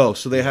 2, go.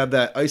 So they have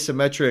that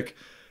isometric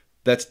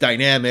that's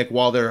dynamic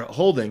while they're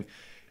holding.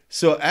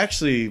 So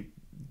actually,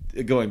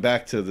 going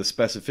back to the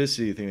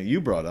specificity thing that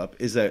you brought up,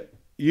 is that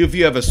if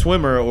you have a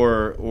swimmer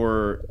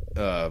or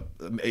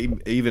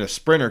even a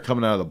sprinter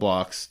coming out of the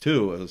blocks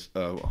too, a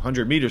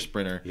 100-meter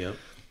sprinter, Yep.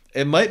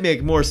 it might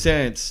make more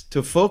sense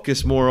to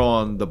focus more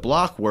on the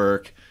block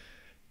work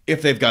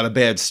if they've got a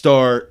bad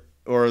start,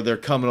 or they're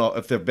coming off,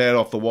 if they're bad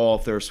off the wall,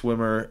 if they're a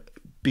swimmer,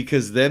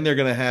 because then they're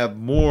going to have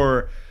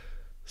more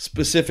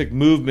specific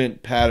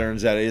movement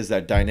patterns that is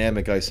that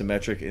dynamic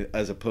isometric,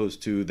 as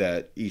opposed to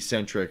that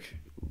eccentric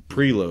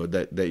preload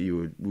that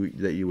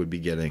you would be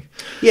getting.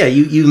 Yeah,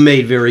 you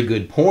made very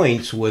good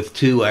points with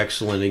two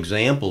excellent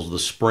examples. The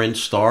sprint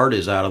start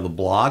is out of the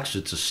blocks.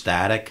 It's a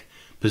static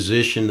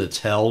position that's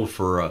held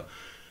for a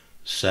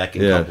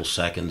second, couple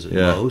seconds at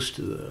most.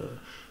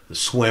 The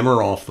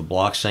swimmer off the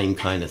block, same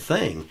kind of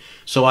thing.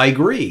 So I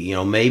agree. You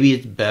know, maybe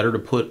it's better to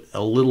put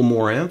a little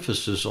more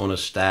emphasis on a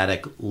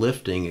static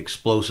lifting,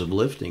 explosive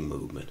lifting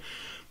movement.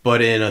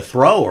 But in a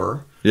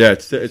thrower,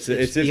 it's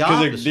the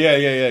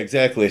opposite.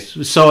 Exactly.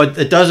 So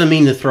it doesn't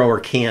mean the thrower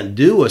can't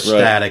do a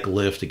static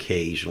lift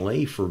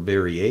occasionally for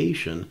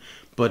variation,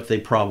 but they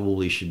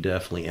probably should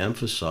definitely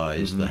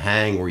emphasize the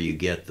hang, where you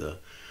get the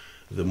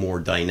more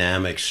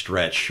dynamic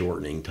stretch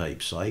shortening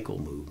type cycle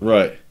movement.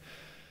 Right.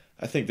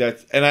 I think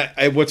that's, and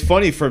I what's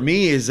funny for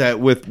me is that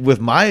with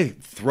my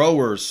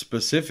throwers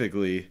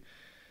specifically,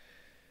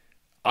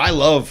 I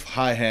love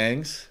high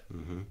hangs,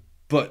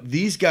 but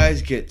these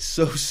guys get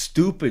so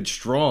stupid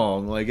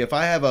strong. Like if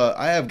I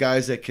have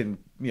guys that can,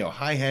 you know,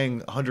 high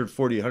hang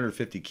 140,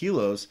 150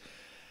 kilos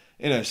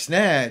in a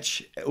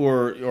snatch,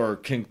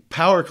 or can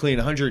power clean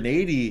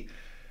 180.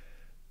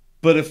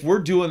 But if we're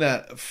doing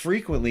that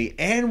frequently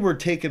and we're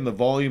taking the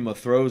volume of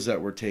throws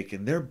that we're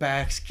taking, their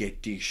backs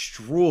get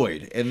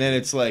destroyed. And then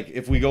it's like,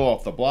 if we go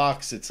off the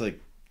blocks, it's like,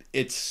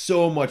 it's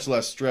so much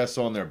less stress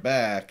on their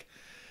back.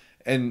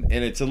 And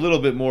it's a little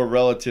bit more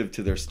relative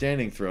to their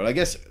standing throw. And I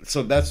guess,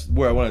 so that's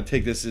where I want to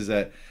take this, is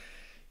that,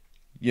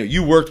 you know,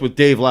 you worked with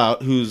Dave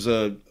Lout, who's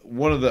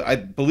one of the, I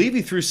believe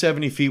he threw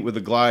 70 feet with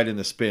a glide and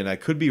the spin. I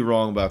could be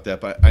wrong about that,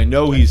 but I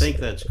know I think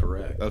that's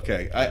correct.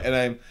 Okay.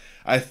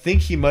 I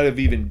think he might have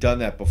even done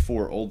that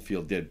before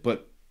Oldfield did.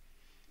 But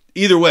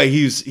either way,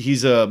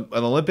 he's an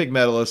Olympic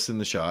medalist in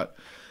the shot.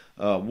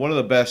 One of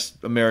the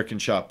best American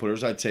shot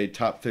putters. I'd say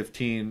top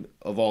 15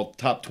 of all,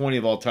 top 20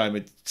 of all time.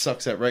 It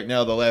sucks that right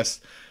now, the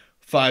last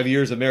 5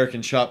 years,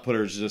 American shot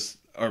putters just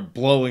are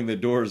blowing the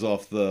doors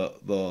off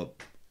the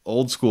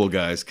old school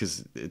guys,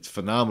 because it's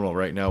phenomenal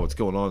right now what's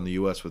going on in the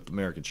U.S. with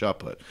American shot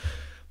put.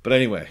 But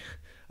anyway,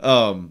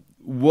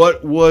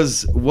 what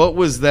was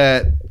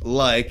that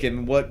like,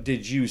 and what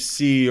did you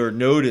see or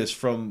notice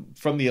from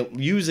the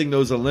using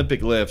those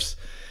Olympic lifts?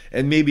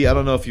 And maybe, I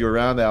don't know if you were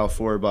around Al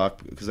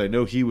Feuerbach, because I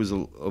know he was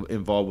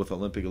involved with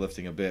Olympic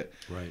lifting a bit.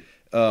 Right.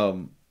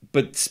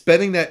 But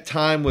spending that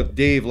time with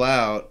Dave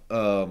Lout,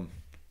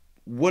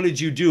 what did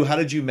you do? How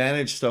did you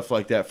manage stuff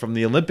like that from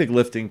the Olympic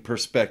lifting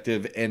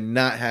perspective, and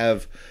not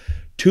have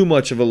too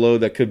much of a load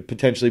that could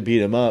potentially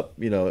beat him up,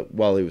 you know,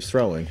 while he was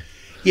throwing?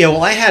 Yeah,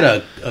 well, I had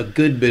a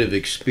good bit of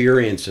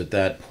experience at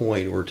that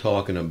point. We're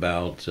talking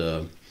about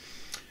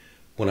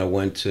when I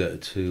went to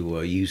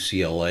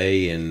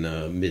UCLA in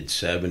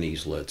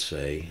mid-'70s, let's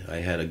say. I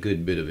had a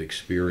good bit of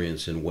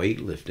experience in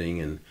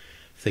weightlifting and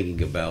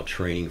thinking about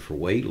training for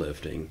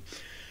weightlifting.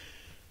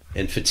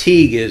 And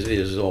fatigue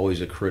is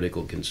always a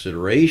critical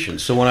consideration.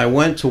 So when I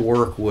went to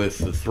work with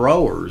the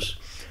throwers,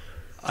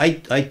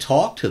 I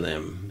talked to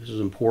them. This is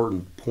an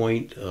important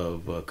point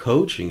of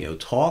coaching. You know,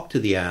 talk to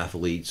the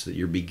athletes that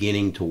you're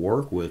beginning to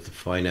work with to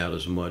find out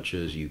as much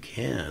as you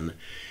can,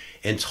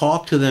 and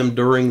talk to them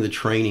during the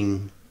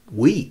training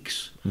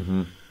weeks.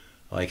 Mm-hmm.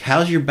 Like,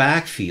 how's your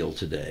back feel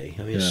today?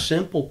 I mean, a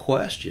simple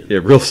question. Yeah,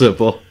 real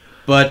simple.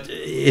 But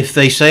if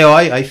they say, oh,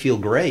 I feel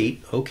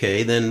great,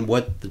 okay, then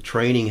what the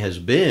training has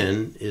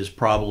been is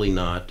probably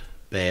not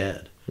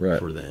bad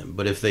for them.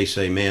 But if they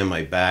say, man,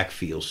 my back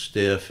feels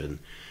stiff and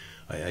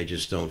I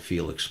just don't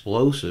feel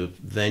explosive,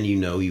 then you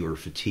know you are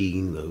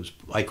fatiguing those,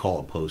 I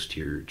call it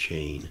posterior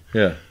chain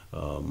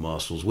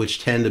muscles,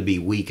 which tend to be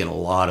weak in a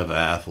lot of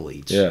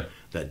athletes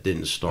that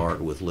didn't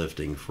start with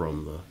lifting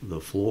from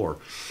the floor.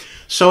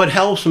 So it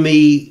helps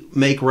me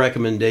make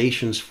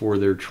recommendations for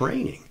their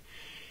training.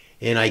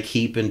 And I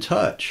keep in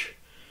touch,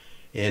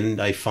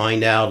 and I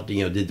find out,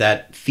 you know, did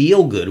that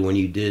feel good when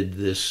you did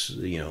this,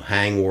 you know,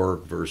 hang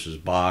work versus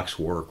box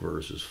work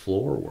versus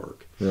floor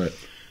work. Right.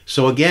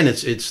 So again,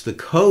 it's the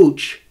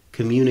coach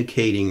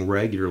communicating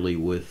regularly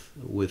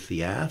with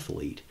the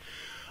athlete.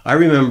 I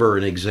remember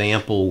an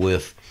example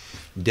with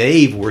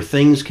Dave where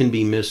things can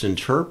be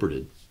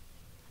misinterpreted.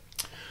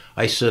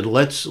 I said,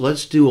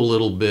 let's do a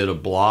little bit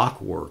of block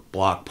work,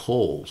 block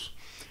pulls.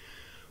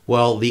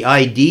 Well, the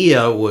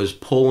idea was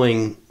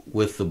pulling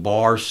with the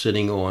bar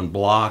sitting on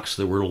blocks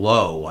that were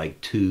low,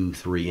 like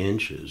 2-3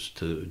 inches,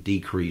 to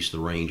decrease the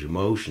range of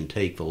motion,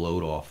 take the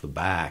load off the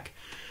back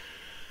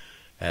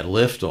at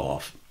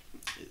liftoff.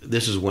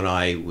 This is when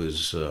I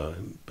was,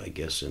 I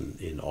guess,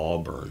 in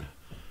Auburn.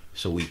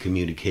 So we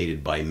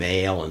communicated by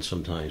mail and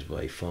sometimes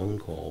by phone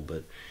call.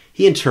 But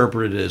he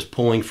interpreted it as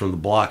pulling from the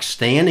block,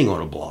 standing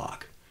on a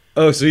block.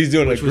 Oh, so he's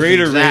doing a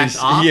greater range.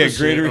 Yeah,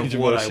 greater range of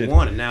what I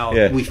wanted.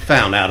 Now, we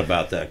found out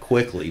about that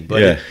quickly.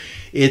 But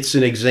it's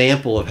an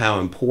example of how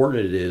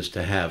important it is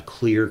to have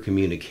clear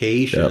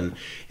communication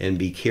and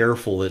be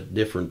careful that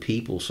different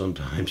people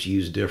sometimes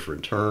use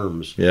different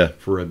terms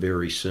for a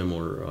very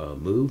similar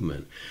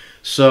movement.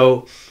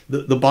 So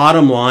the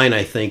bottom line,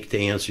 I think, to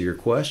answer your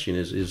question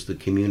is the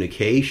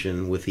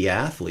communication with the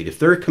athlete. If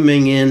they're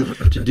coming in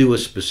to do a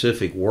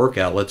specific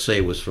workout, let's say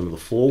it was from the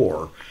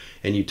floor,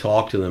 and you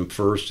talk to them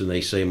first and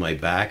they say, my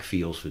back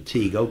feels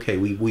fatigued. Okay,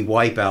 we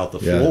wipe out the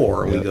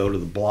floor and we go to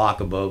the block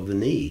above the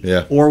knee.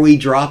 Or we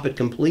drop it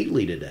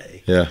completely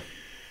today.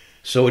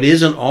 So it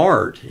is an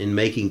art in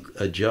making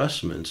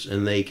adjustments,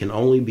 and they can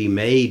only be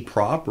made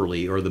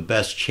properly, or the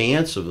best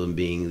chance of them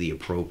being the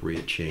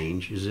appropriate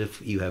change is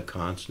if you have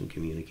constant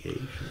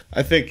communication.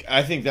 I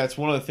think that's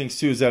one of the things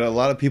too, is that a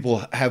lot of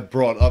people have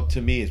brought up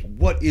to me is,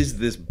 what is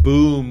this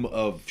boom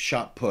of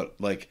shot put?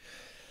 Like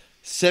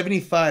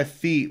 75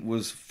 feet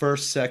was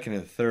first, second,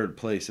 and third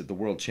place at the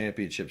World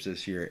Championships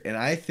this year. And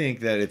I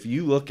think that if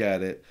you look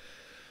at it,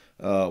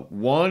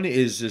 one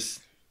is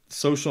just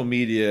social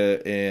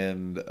media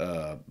and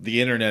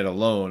the internet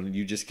alone.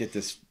 You just get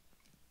this,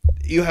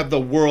 you have the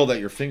world at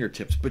your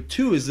fingertips. But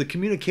two is the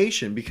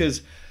communication,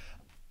 because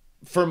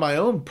for my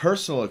own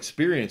personal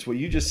experience, what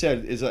you just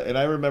said is, and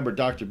I remember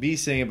Dr. B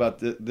saying about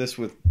this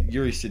with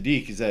Yuri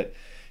Sadiq, is that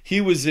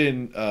he was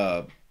in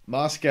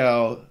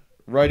Moscow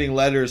writing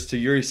letters to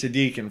Yuri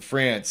Sadiq in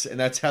France, and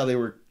that's how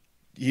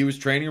he was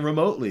training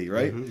remotely,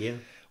 right?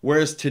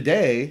 Whereas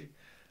today,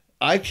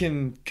 I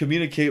can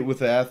communicate with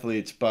the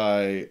athletes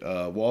by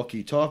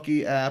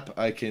walkie-talkie app.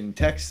 I can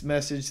text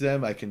message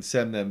them. I can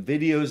send them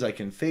videos. I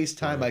can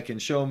FaceTime. I can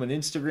show them an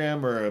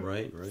Instagram or a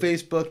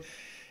Facebook,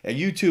 and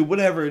YouTube,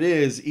 whatever it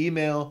is,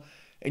 email.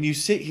 And you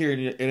sit here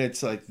and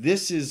it's like,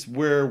 this is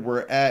where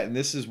we're at, and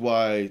this is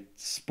why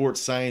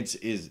sports science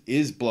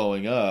is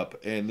blowing up,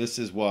 and this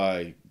is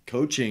why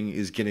coaching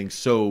is getting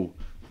so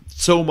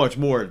much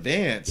more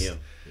advanced.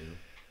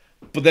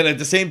 But then at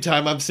the same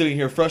time, I'm sitting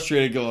here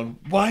frustrated going,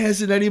 why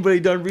hasn't anybody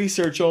done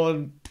research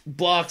on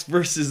blocks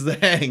versus the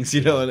hangs?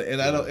 You know,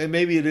 and I don't, and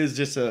maybe it is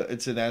just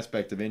it's an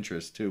aspect of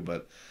interest too,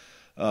 but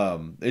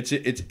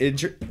it's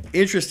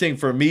interesting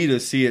for me to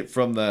see it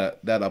from that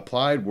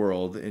applied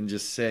world and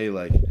just say,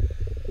 like,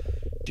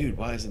 dude,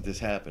 why isn't this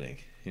happening?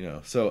 You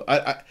know, so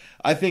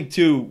I think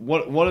too,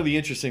 one of the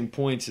interesting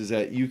points is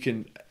that you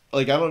can,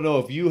 like, I don't know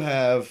if you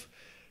have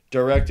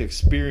direct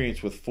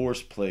experience with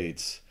force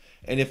plates,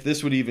 and if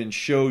this would even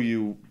show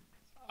you.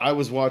 I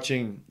was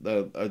watching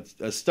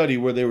a study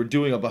where they were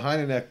doing a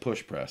behind the neck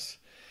push press,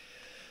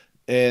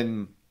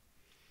 and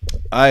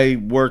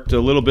I worked a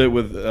little bit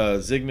with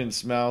Zygmunt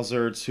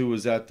Smalzerts, who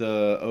was at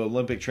the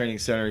Olympic Training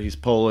Center. He's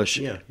Polish,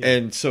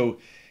 and so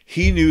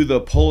he knew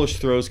the Polish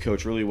throws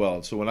coach really well.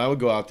 And so when I would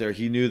go out there,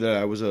 he knew that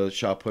I was a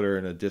shot putter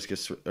and a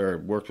discus, or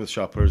worked with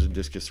shot putters and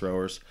discus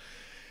throwers,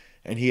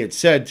 and he had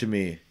said to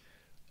me,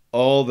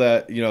 all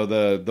that, you know,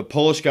 the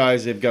Polish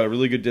guys, they've got a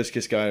really good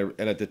discus guy,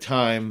 and at the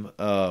time,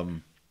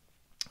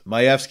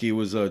 Majewski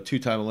was a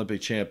 2-time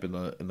Olympic champ in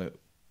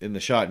the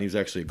shot, and he was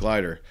actually a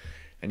glider.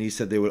 And he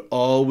said they would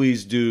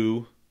always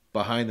do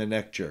behind the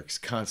neck jerks,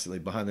 constantly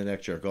behind the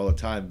neck jerk all the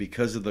time,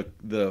 because of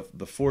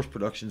the force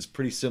production is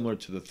pretty similar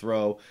to the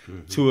throw,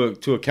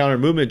 to a counter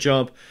movement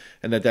jump,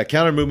 and that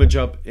counter movement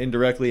jump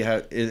indirectly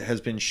has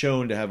been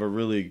shown to have a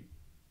really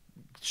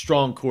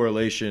strong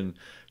correlation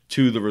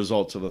to the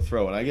results of the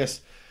throw. And I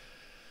guess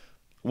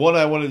one,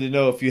 I wanted to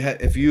know if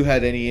you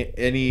had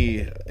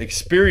any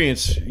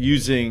experience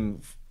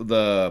using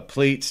the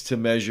plates to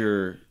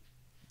measure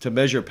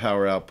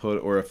power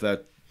output, or if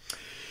that.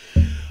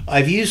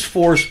 I've used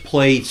force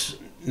plates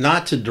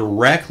not to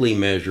directly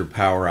measure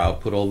power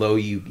output, although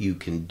you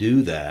can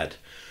do that.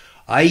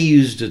 I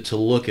used it to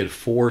look at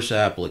force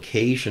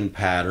application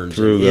patterns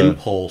and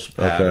impulse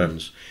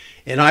patterns.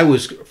 And I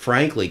was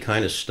frankly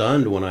kind of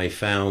stunned when I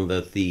found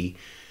that the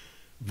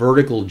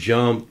vertical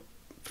jump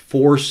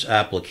force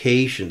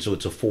application, so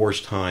it's a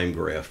force time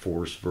graph,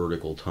 force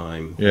vertical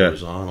time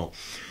horizontal,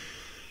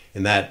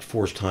 and that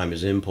force time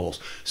is impulse.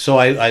 So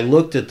I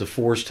looked at the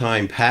force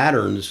time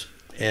patterns,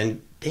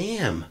 and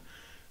damn,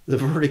 the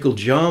vertical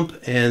jump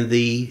and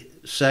the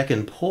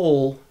second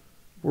pull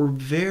were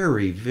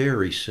very,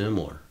 very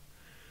similar.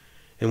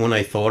 And when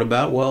I thought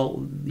about,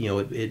 well, you know,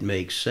 it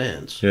makes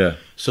sense.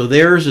 So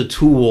there's a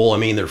tool. I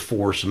mean, they're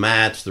force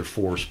mats, they're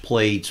force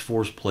plates.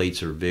 Force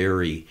plates are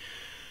very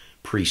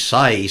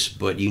precise,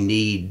 but you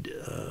need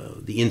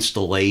the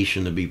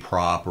installation to be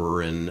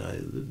proper, and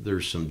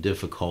there's some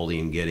difficulty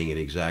in getting it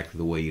exactly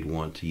the way you'd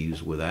want to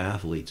use with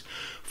athletes.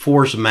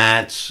 Force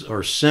mats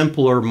are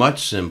simpler,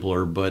 much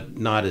simpler, but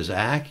not as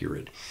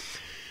accurate.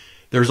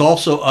 There's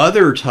also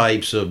other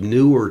types of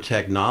newer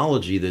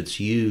technology that's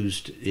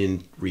used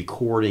in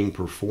recording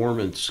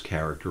performance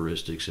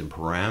characteristics and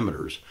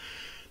parameters.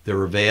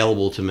 They're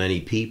available to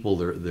many people.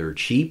 They're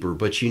cheaper,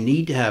 but you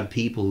need to have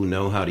people who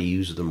know how to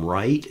use them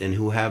right and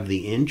who have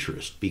the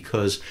interest,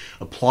 because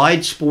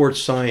applied sports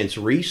science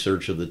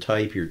research of the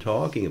type you're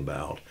talking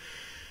about,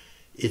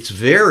 it's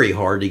very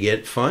hard to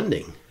get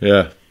funding.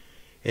 Yeah.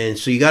 And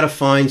so you got to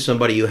find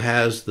somebody who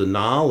has the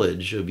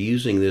knowledge of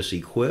using this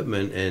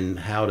equipment and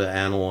how to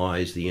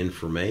analyze the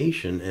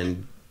information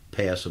and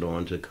pass it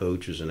on to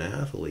coaches and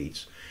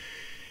athletes.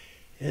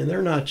 And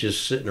they're not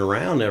just sitting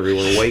around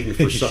everywhere waiting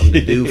for something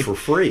to do for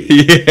free.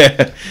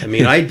 Yeah. I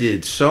mean, I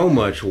did so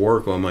much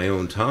work on my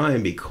own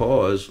time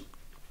because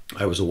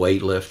I was a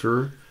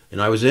weightlifter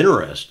and I was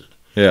interested.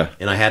 Yeah.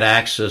 And I had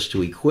access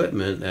to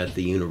equipment at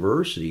the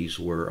universities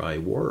where I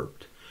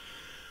worked.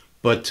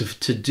 But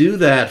to do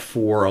that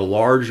for a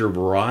larger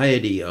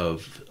variety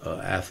of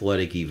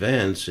athletic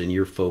events, and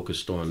you're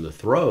focused on the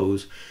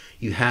throws,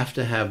 you have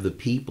to have the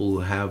people who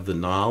have the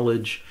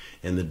knowledge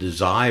and the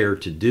desire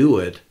to do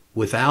it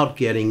without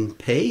getting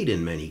paid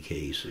in many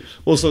cases.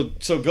 Well,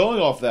 so going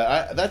off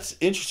that, that's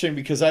interesting,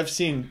 because I've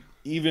seen,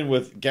 even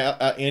with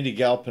Andy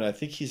Galpin, I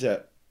think he's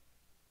at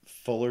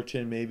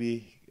Fullerton,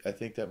 maybe. I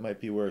think that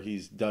might be where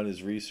he's done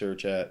his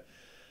research at.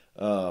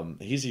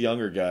 He's a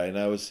younger guy,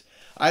 and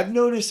I've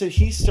noticed that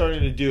he's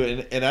starting to do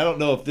it, and I don't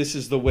know if this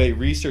is the way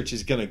research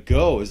is going to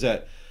go, is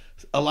that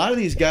a lot of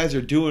these guys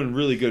are doing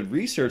really good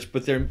research,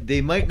 but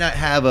they might not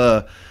have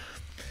a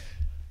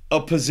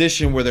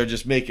position where they're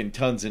just making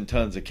tons and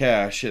tons of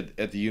cash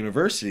at the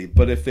university.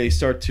 But if they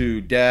start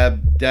to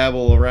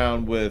dabble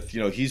around with,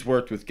 he's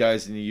worked with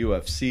guys in the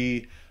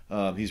UFC,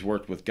 he's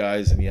worked with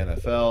guys in the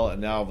NFL,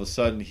 and now all of a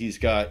sudden he's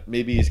got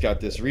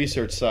this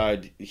research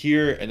side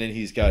here, and then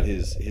he's got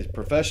his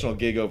professional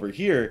gig over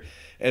here.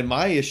 And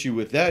my issue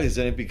with that is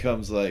then it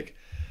becomes like,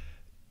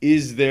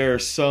 is there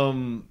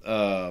some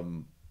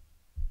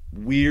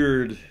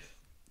weird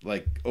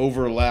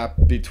overlap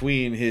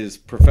between his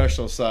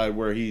professional side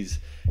where he's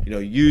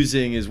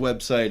using his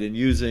website and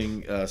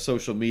using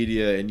social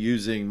media and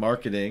using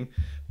marketing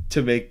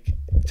to make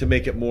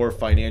it more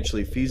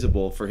financially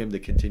feasible for him to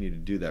continue to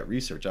do that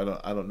research? I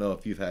don't know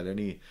if you've had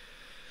any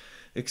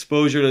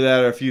exposure to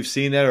that, or if you've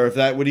seen that, or if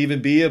that would even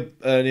be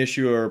an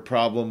issue or a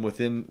problem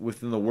within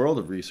the world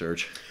of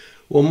research.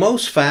 Well,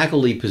 most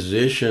faculty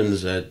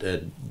positions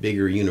at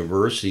bigger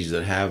universities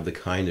that have the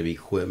kind of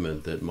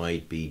equipment that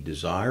might be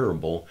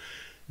desirable,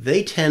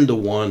 they tend to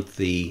want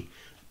the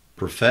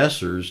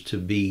professors to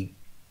be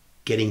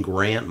getting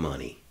grant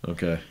money.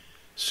 Okay.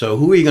 So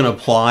who are you going to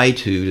apply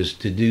to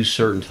do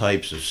certain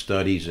types of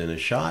studies in a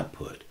shot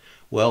put?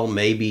 Well,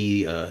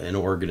 maybe an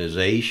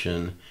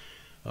organization,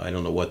 I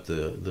don't know what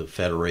the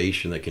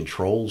federation that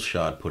controls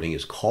shot putting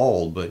is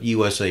called, but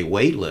USA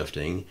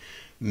Weightlifting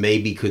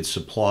maybe could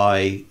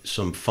supply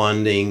some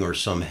funding or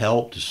some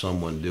help to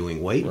someone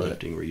doing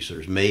weightlifting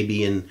research.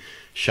 Maybe in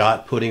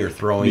shot putting or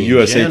throwing in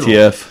USATF.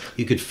 general,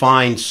 you could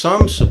find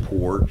some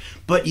support,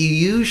 but you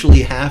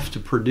usually have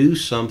to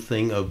produce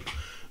something of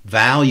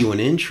value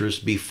and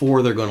interest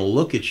before they're going to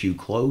look at you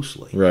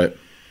closely. Right.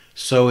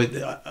 So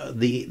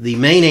the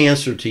main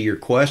answer to your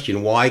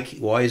question, why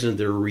isn't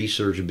there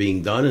research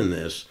being done in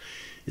this,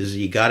 is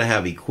you got to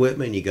have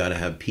equipment, you got to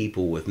have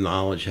people with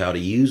knowledge how to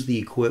use the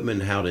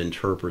equipment, how to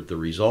interpret the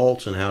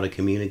results, and how to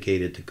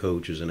communicate it to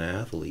coaches and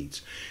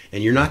athletes.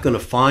 And you're not going to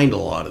find a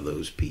lot of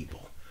those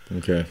people.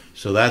 Okay.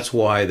 So that's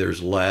why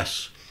there's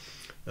less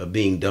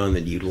being done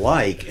than you'd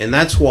like. And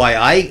that's why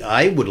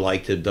I would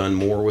like to have done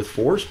more with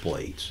force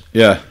plates.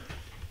 Yeah.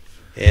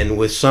 And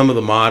with some of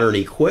the modern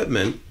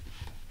equipment,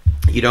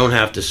 you don't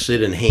have to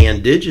sit and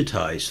hand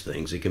digitize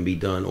things. It can be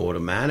done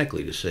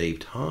automatically to save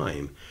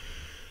time.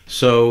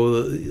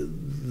 So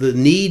the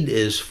need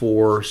is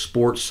for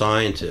sports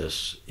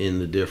scientists in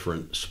the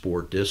different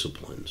sport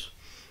disciplines.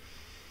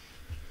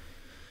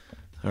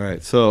 All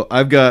right. So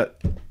I've got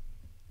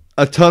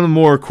a ton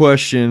more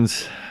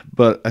questions,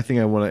 but I think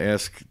I want to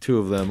ask two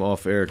of them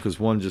off air, because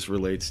one just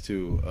relates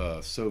to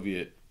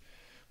Soviet.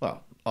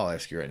 Well, I'll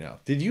ask you right now.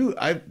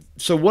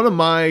 So one of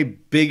my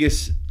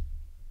biggest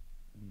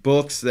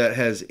books that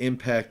has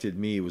impacted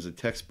me was a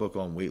textbook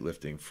on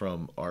weightlifting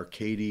from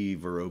Arkady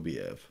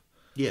Vorobiev.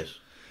 Yes.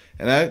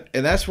 And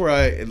that's where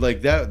I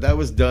that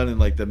was done in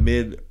the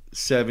mid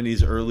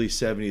 70s, early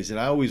 70s, and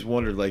I always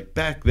wondered,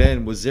 back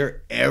then, was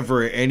there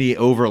ever any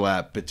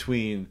overlap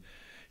between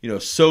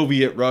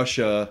Soviet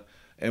Russia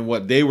and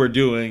what they were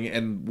doing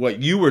and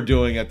what you were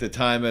doing at the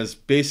time as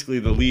basically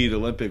the lead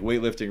Olympic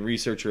weightlifting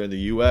researcher in the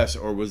US,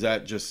 or was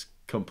that just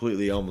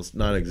completely almost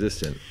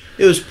non-existent?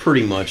 It was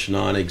pretty much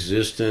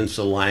non-existent.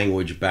 A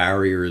language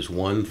barrier is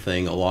one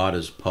thing. A lot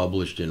is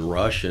published in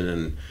Russian,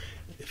 and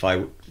if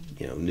I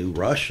knew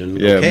Russian,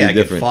 okay, I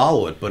could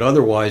follow it. But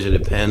otherwise, it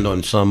depended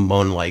on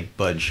someone like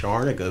Bud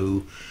Sharnica,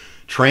 who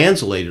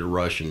translated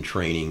Russian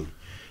training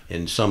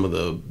in some of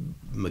the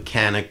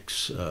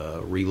mechanics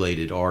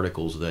related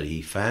articles that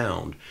he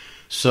found.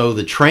 So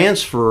the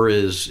transfer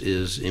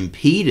is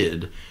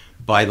impeded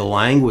by the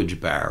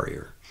language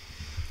barrier.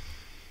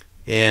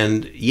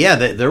 And yeah,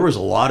 there was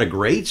a lot of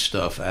great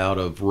stuff out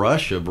of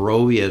Russia.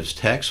 Boroviev's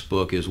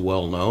textbook is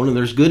well known, and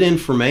there's good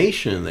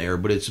information in there,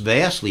 but it's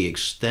vastly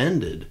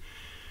extended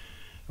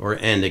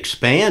and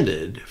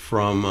expanded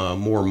from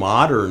more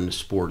modern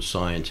sports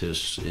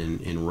scientists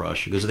in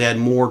Russia, because they had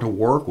more to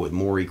work with,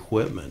 more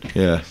equipment.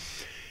 Yeah.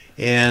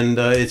 And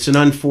it's an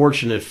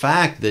unfortunate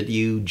fact that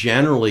you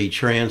generally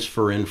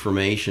transfer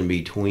information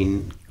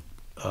between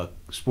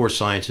sports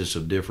scientists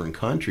of different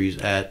countries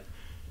at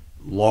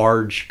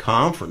large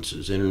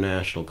conferences,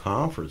 international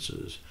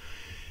conferences,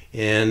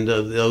 and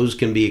those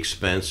can be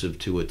expensive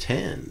to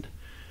attend.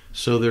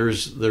 So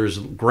there's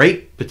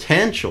great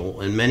potential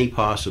and many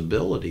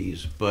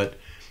possibilities, but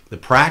the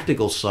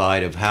practical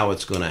side of how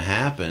it's going to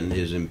happen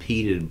is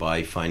impeded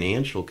by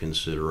financial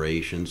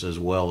considerations, as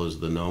well as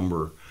the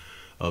number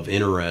of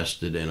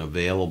interested and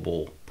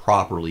available,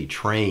 properly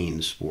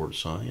trained sports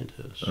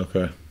scientists.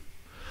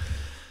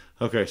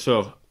 Okay,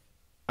 so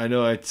I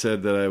know I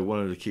said that I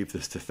wanted to keep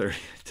this to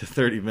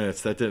 30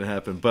 minutes. That didn't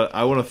happen, but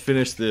I want to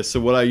finish this.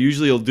 So what I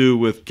usually will do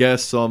with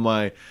guests on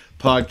my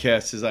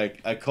podcast is I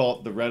call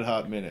it the Red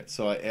Hot Minute.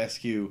 So I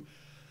ask you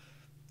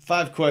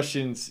 5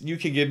 questions. You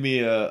can give me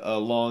a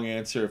long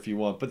answer if you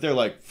want, but they're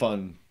like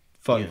fun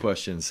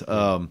questions.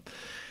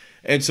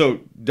 And so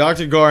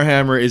Dr.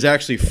 Garhammer is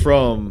actually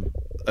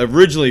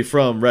originally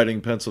from Reading,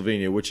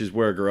 Pennsylvania, which is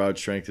where Garage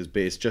Strength is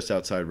based, just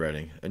outside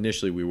Reading.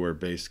 Initially, we were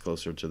based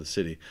closer to the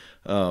city.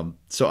 So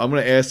I'm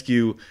going to ask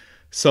you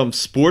some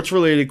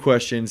sports-related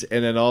questions,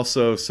 and then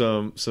also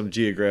some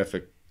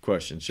geographic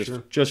questions,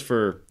 just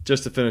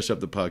to finish up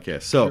the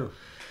podcast. So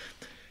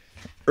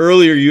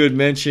earlier you had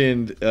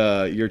mentioned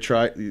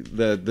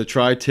the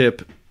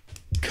tri-tip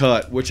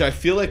cut, which I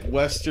feel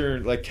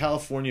like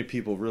California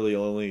people really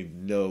only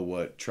know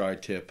what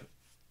tri-tip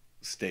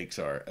steaks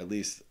are. At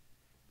least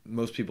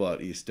most people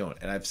out east don't.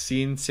 And I've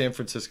seen San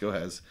Francisco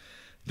has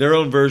their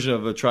own version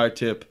of a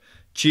tri-tip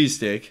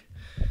cheesesteak.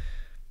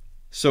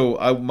 So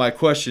my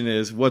question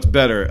is, what's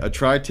better, a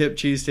tri-tip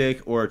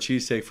cheesesteak or a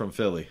cheesesteak from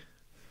Philly?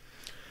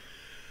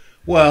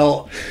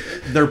 Well,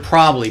 they're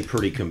probably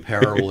pretty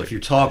comparable if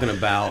you're talking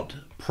about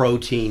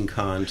protein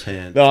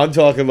content. No, I'm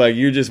talking like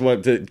you just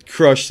want to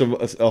crush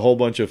a whole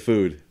bunch of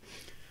food.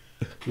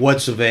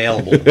 What's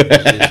available is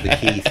the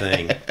key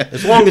thing.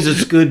 As long as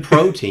it's good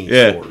protein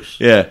source.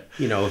 Yeah.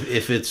 You know,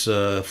 if it's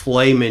a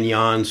filet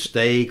mignon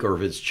steak or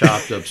if it's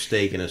chopped up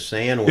steak in a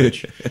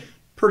sandwich,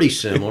 pretty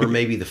similar.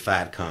 Maybe the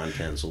fat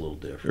content's a little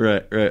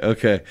different. Right.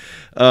 Okay.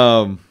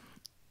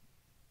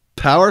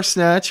 Power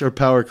snatch or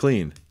power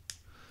clean?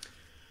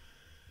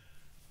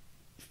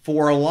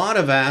 For a lot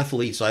of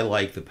athletes, I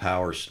like the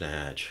power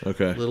snatch.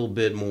 Okay. A little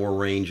bit more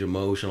range of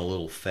motion, a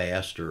little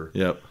faster.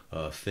 Yep.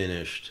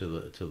 Finish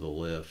to the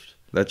lift.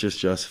 That just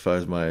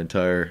justifies my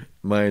entire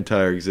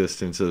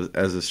existence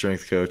as a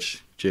strength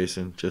coach,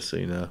 Jason. Just so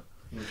you know.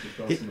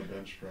 That's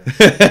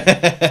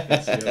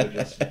the other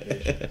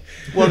justification.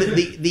 Well,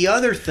 the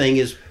other thing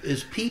is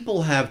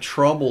people have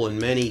trouble in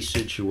many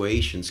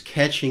situations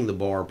catching the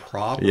bar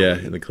properly. Yeah,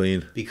 in the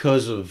clean.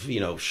 Because of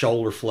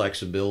shoulder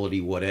flexibility,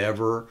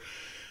 whatever.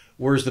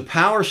 Whereas the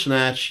power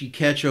snatch, you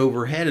catch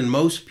overhead, and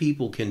most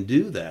people can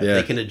do that. Yeah.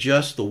 They can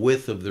adjust the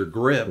width of their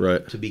grip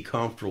right. to be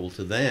comfortable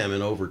to them,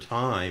 and over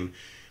time,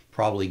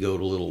 probably go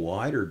to a little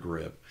wider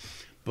grip.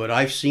 But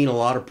I've seen a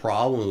lot of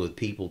problems with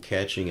people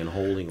catching and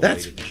holding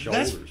weight at the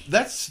shoulders.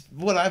 That's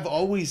what I've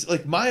always,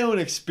 my own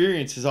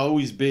experience has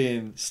always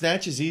been,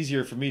 snatch is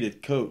easier for me to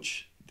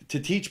coach, to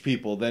teach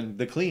people than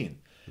the clean.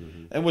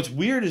 Mm-hmm. And what's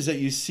weird is that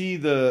you see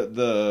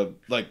the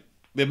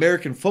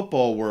American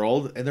football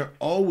world, and they're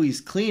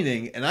always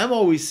cleaning, and I'm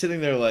always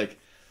sitting there like,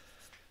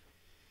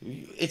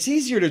 it's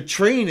easier to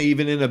train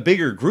even in a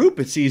bigger group.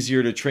 It's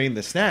easier to train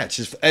the snatch.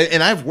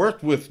 And I've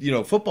worked with,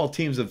 football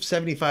teams of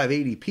 75,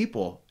 80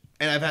 people,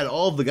 and I've had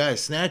all of the guys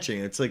snatching.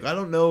 It's like, I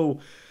don't know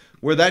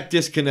where that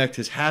disconnect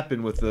has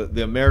happened with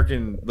the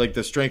American,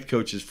 the strength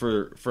coaches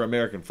for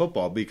American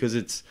football, because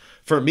it's,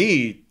 for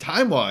me,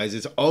 time-wise,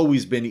 it's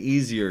always been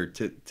easier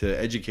to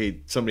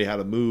educate somebody how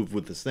to move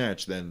with the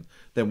snatch than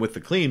with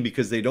the clean,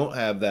 because they don't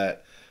have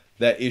that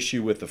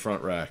issue with the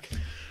front rack.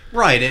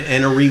 Right,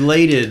 and a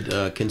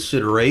related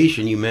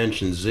consideration, you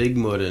mentioned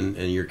Zygmunt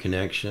and your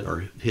connection,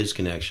 or his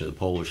connection to the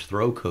Polish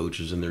throw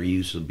coaches and their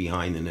use of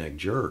behind-the-neck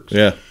jerks.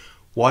 Yeah.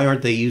 Why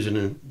aren't they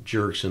using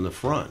jerks in the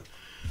front?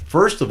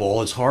 First of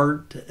all, it's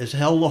hard as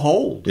hell to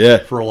hold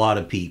for a lot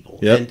of people.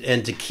 Yep.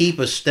 And to keep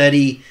a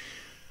steady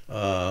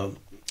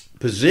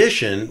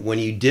position when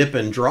you dip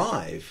and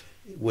drive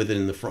with it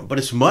in the front. But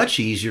it's much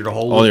easier to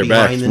hold it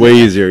behind the neck. Way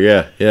easier,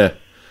 yeah.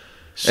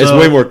 So, it's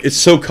way more. It's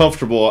so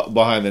comfortable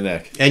behind the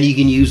neck, and you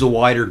can use a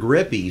wider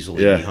grip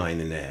easily behind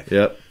the neck.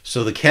 Yep.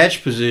 So the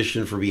catch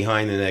position for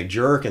behind the neck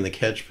jerk and the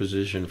catch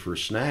position for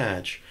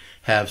snatch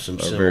have some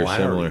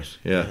similarities.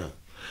 Very similar.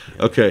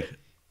 Yeah. Okay.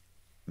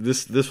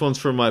 This one's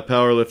for my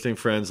powerlifting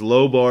friends.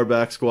 Low bar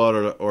back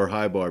squat or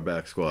high bar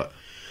back squat?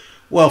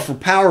 Well, for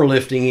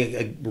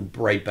powerlifting,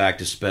 right back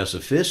to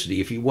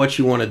specificity. What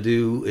you want to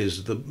do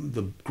is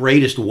the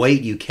greatest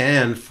weight you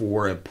can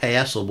for a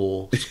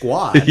passable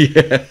squat.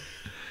 Yeah.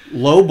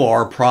 low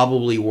bar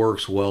probably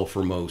works well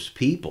for most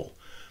people.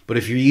 But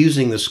if you're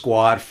using the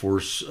squat for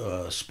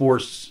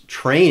sports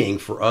training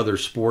for other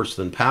sports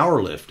than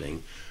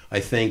powerlifting, I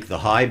think the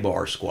high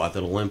bar squat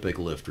that Olympic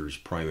lifters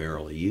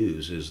primarily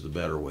use is the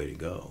better way to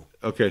go.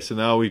 Okay, so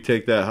now we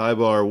take that high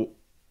bar.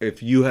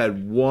 If you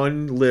had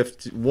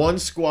one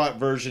squat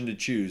version to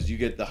choose, you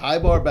get the high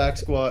bar back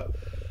squat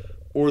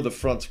or the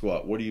front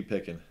squat. What are you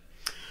picking?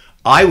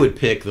 I would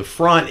pick the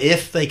front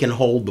if they can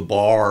hold the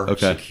bar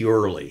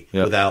securely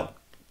without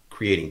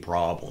creating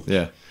problems.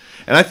 Yeah,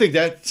 and I think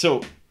that,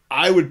 so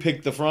I would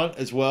pick the front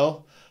as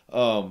well.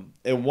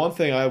 And one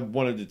thing I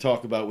wanted to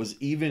talk about was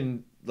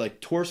even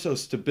like torso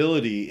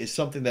stability is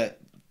something that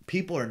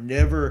people are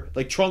never,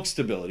 like trunk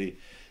stability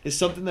is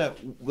something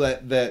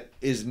that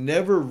is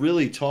never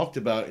really talked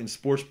about in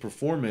sports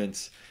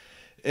performance.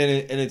 And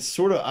it's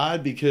sort of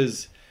odd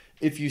because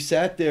if you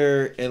sat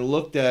there and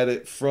looked at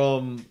it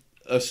from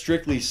a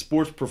strictly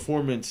sports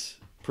performance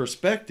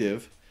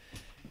perspective,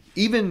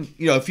 even,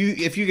 you know, if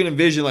you can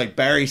envision like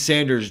Barry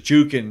Sanders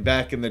juking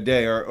back in the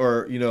day,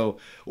 or you know,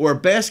 or a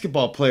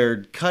basketball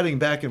player cutting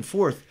back and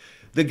forth,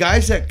 the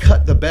guys that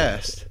cut the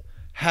best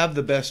have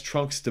the best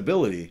trunk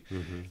stability.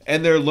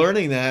 And they're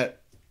learning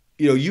that,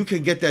 you know, you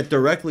can get that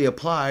directly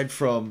applied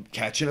from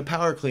catching a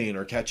power clean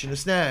or catching a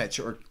snatch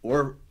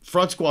or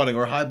front squatting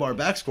or high bar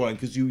back squatting,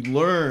 because you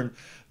learn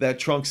that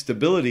trunk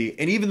stability.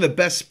 And even the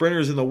best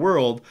sprinters in the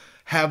world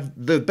are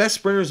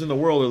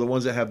the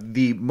ones that have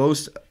the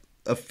most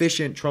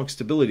efficient trunk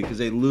stability, because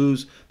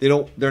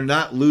they're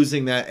not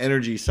losing that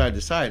energy side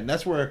to side. And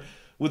that's where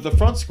with the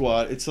front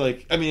squat, it's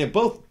like, I mean,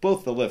 both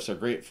the lifts are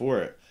great for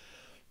it,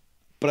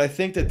 but I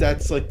think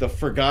that's like the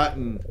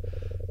forgotten,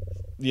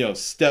 you know,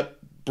 step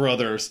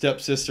brother,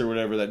 step sister,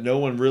 whatever, that no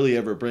one really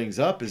ever brings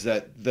up, is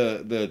that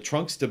the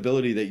trunk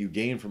stability that you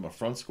gain from a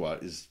front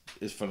squat is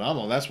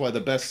phenomenal. And that's why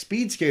the best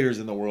speed skaters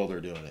in the world are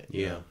doing it.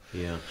 Yeah.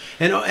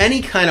 And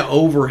any kind of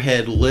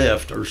overhead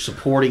lift or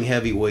supporting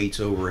heavy weights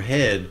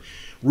overhead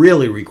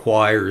really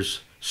requires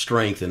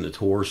strength in the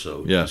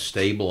torso to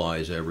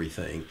stabilize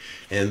everything.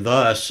 And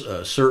thus,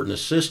 certain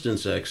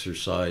assistance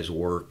exercise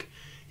work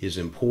is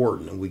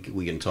important. And we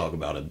can talk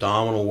about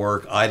abdominal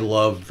work. I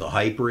loved the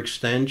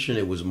hyperextension.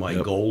 It was my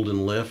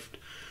golden lift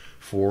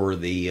for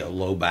the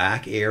low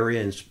back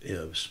area, and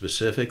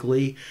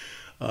specifically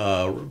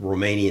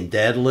Romanian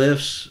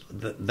deadlifts.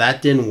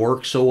 That didn't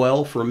work so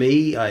well for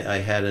me. I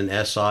had an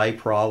SI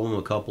problem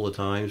a couple of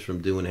times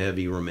from doing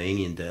heavy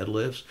Romanian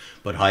deadlifts,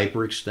 but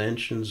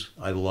hyperextensions,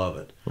 I love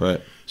it.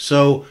 Right.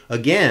 So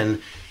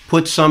again,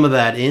 put some of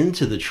that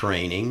into the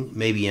training,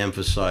 maybe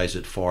emphasize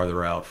it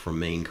farther out from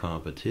main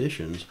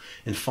competitions,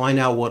 and find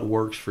out what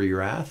works for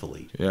your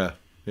athlete. Yeah.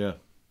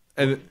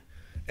 And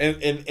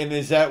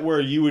is that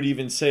where you would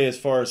even say, as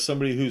far as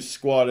somebody who's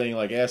squatting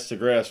like ass to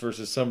grass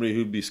versus somebody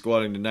who'd be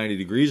squatting to 90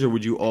 degrees, or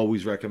would you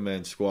always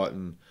recommend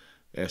squatting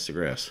ass to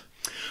grass?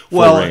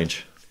 Well,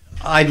 range?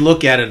 I'd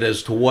look at it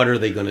as to what are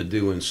they going to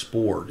do in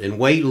sport. In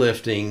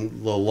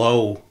weightlifting, the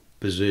low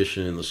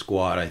position in the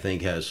squat, I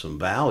think, has some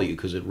value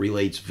because it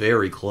relates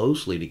very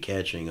closely to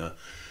catching a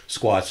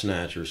squat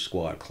snatch or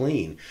squat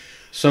clean.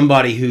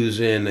 Somebody who's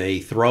in a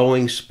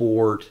throwing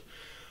sport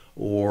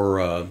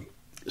or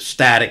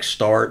static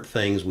start,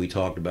 things we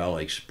talked about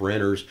like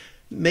sprinters,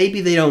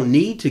 maybe they don't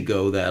need to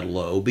go that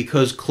low,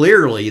 because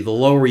clearly the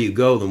lower you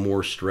go, the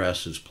more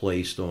stress is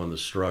placed on the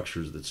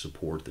structures that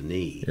support the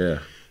knee. Yeah.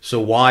 So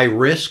why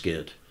risk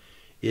it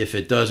if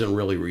it doesn't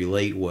really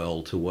relate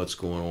well to what's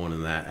going on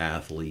in that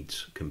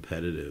athlete's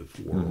competitive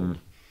world?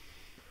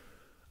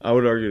 I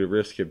would argue to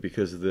risk it,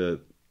 because the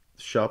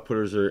shot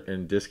putters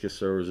and discus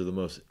throwers are the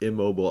most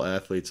immobile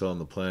athletes on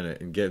the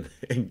planet, and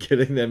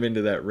getting them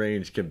into that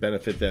range can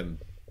benefit them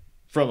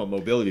from a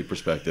mobility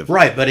perspective.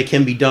 Right, but it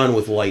can be done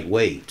with light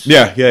weights.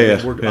 Yeah.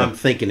 I'm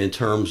thinking in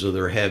terms of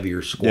their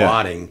heavier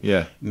squatting.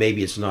 Yeah.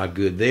 Maybe it's not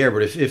good there,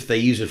 but if they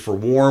use it for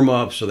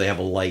warm-ups or they have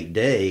a light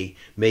day,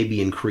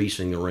 maybe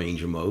increasing the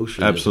range of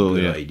motion is a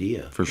good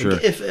idea. For sure.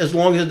 As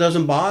long as it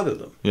doesn't bother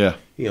them. Yeah.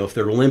 You know, if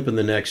they're limping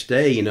the next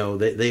day, you know,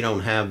 they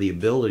don't have the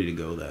ability to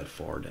go that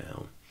far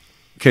down.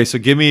 Okay, so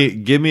give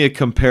me a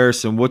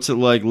comparison. What's it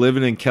like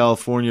living in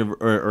California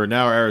or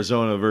now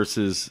Arizona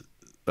versus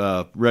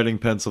Reading,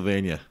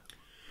 Pennsylvania?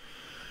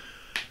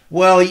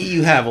 Well,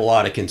 you have a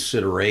lot of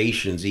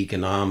considerations,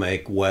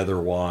 economic,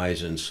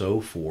 weather-wise, and so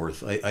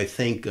forth. I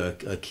think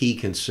a key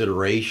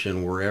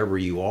consideration wherever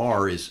you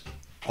is,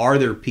 are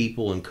there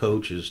people and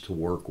coaches to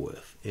work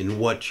with, and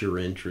what your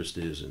interest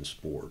is in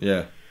sport?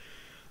 Yeah.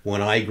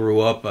 When I grew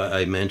up,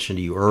 I mentioned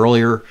to you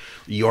earlier,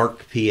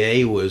 York,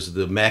 PA was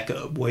the mecca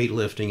of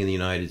weightlifting in the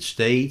United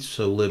States.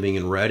 So living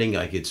in Reading,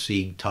 I could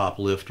see top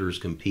lifters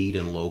compete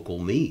in local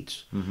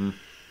meets. Mm-hmm.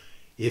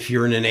 If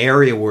you're in an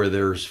area where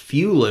there's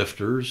few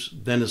lifters,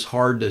 then it's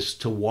hard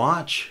to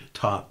watch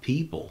top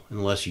people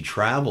unless you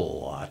travel a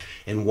lot.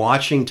 And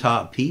watching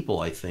top people,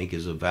 I think,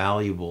 is a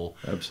valuable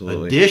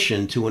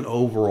addition to an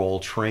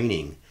overall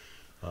training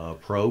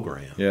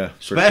program. Yeah,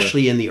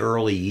 especially in the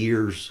early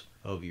years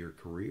of your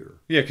career.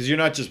 Yeah, because you're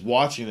not just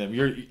watching them.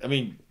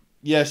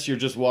 yes, you're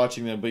just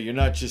watching them, but you're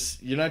not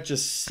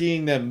just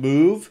seeing them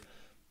move.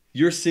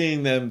 You're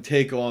seeing them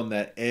take on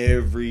that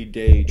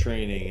everyday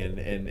training,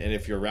 and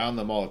if you're around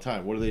them all the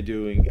time, what are they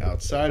doing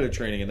outside of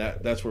training? And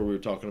that's where we were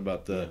talking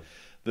about the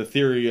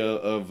theory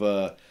of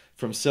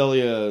from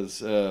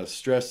Celia's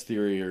stress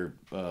theory, or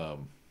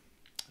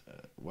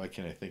why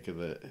can't I think of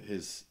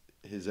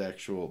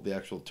the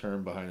actual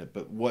term behind it?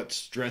 But what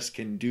stress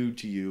can do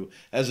to you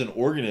as an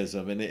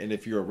organism, and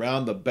if you're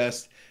around the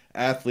best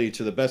athletes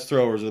or the best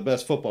throwers or the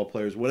best football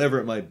players, whatever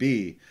it might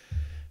be,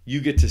 you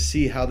get to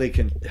see how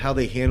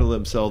they handle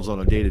themselves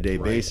on a day-to-day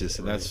basis,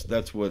 and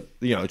that's what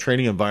a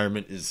training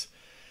environment is.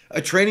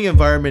 A training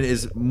environment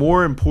is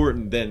more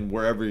important than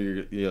wherever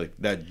you're like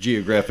that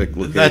geographic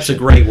location. That's a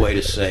great way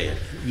to say it.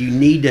 You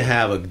need to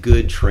have a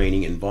good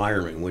training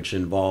environment, which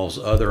involves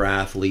other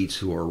athletes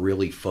who are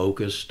really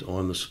focused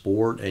on the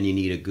sport, and you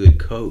need a good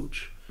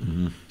coach.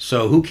 Mm-hmm.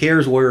 So who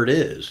cares where it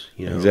is?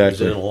 Exactly.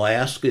 Is it in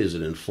Alaska? Is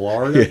it in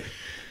Florida? Yeah.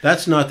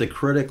 That's not the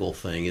critical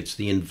thing. It's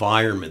the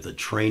environment, the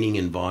training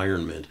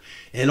environment,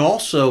 and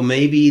also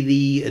maybe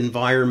the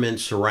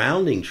environment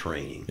surrounding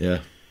training. Yeah.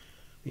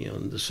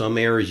 In some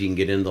areas you can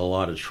get into a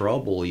lot of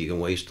trouble. You can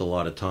waste a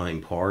lot of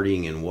time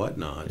partying and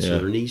whatnot. Yeah. So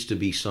there needs to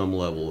be some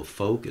level of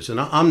focus. And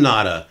I'm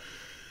not a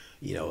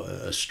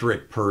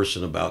strict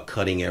person about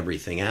cutting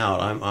everything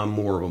out. I'm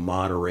more of a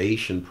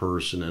moderation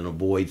person and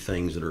avoid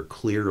things that are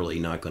clearly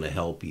not going to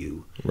help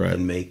you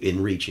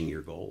in reaching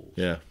your goals.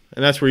 Yeah.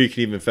 And that's where you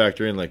can even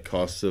factor in like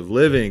costs of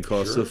living,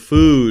 costs of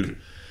food,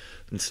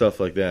 and stuff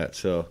like that.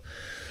 So,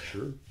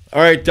 sure.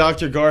 All right,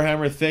 Dr.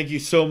 Garhammer, thank you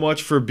so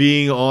much for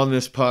being on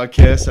this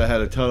podcast. I had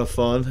a ton of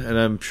fun, and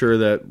I'm sure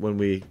that when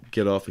we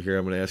get off of here,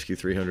 I'm going to ask you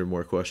 300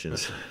 more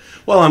questions.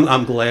 Well,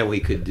 I'm glad we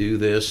could do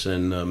this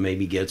and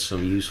maybe get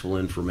some useful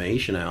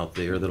information out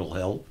there that'll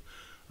help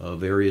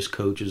various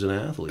coaches and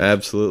athletes.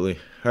 Absolutely.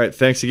 All right,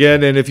 thanks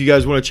again. And if you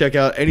guys want to check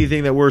out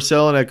anything that we're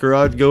selling at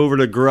Garage, go over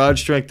to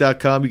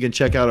GarageStrength.com. You can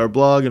check out our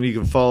blog, and you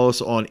can follow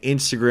us on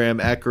Instagram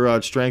at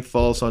Garage Strength.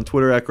 Follow us on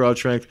Twitter at Garage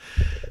Strength.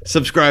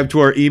 Subscribe to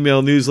our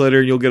email newsletter,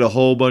 and you'll get a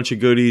whole bunch of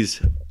goodies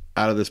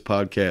out of this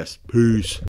podcast. Peace.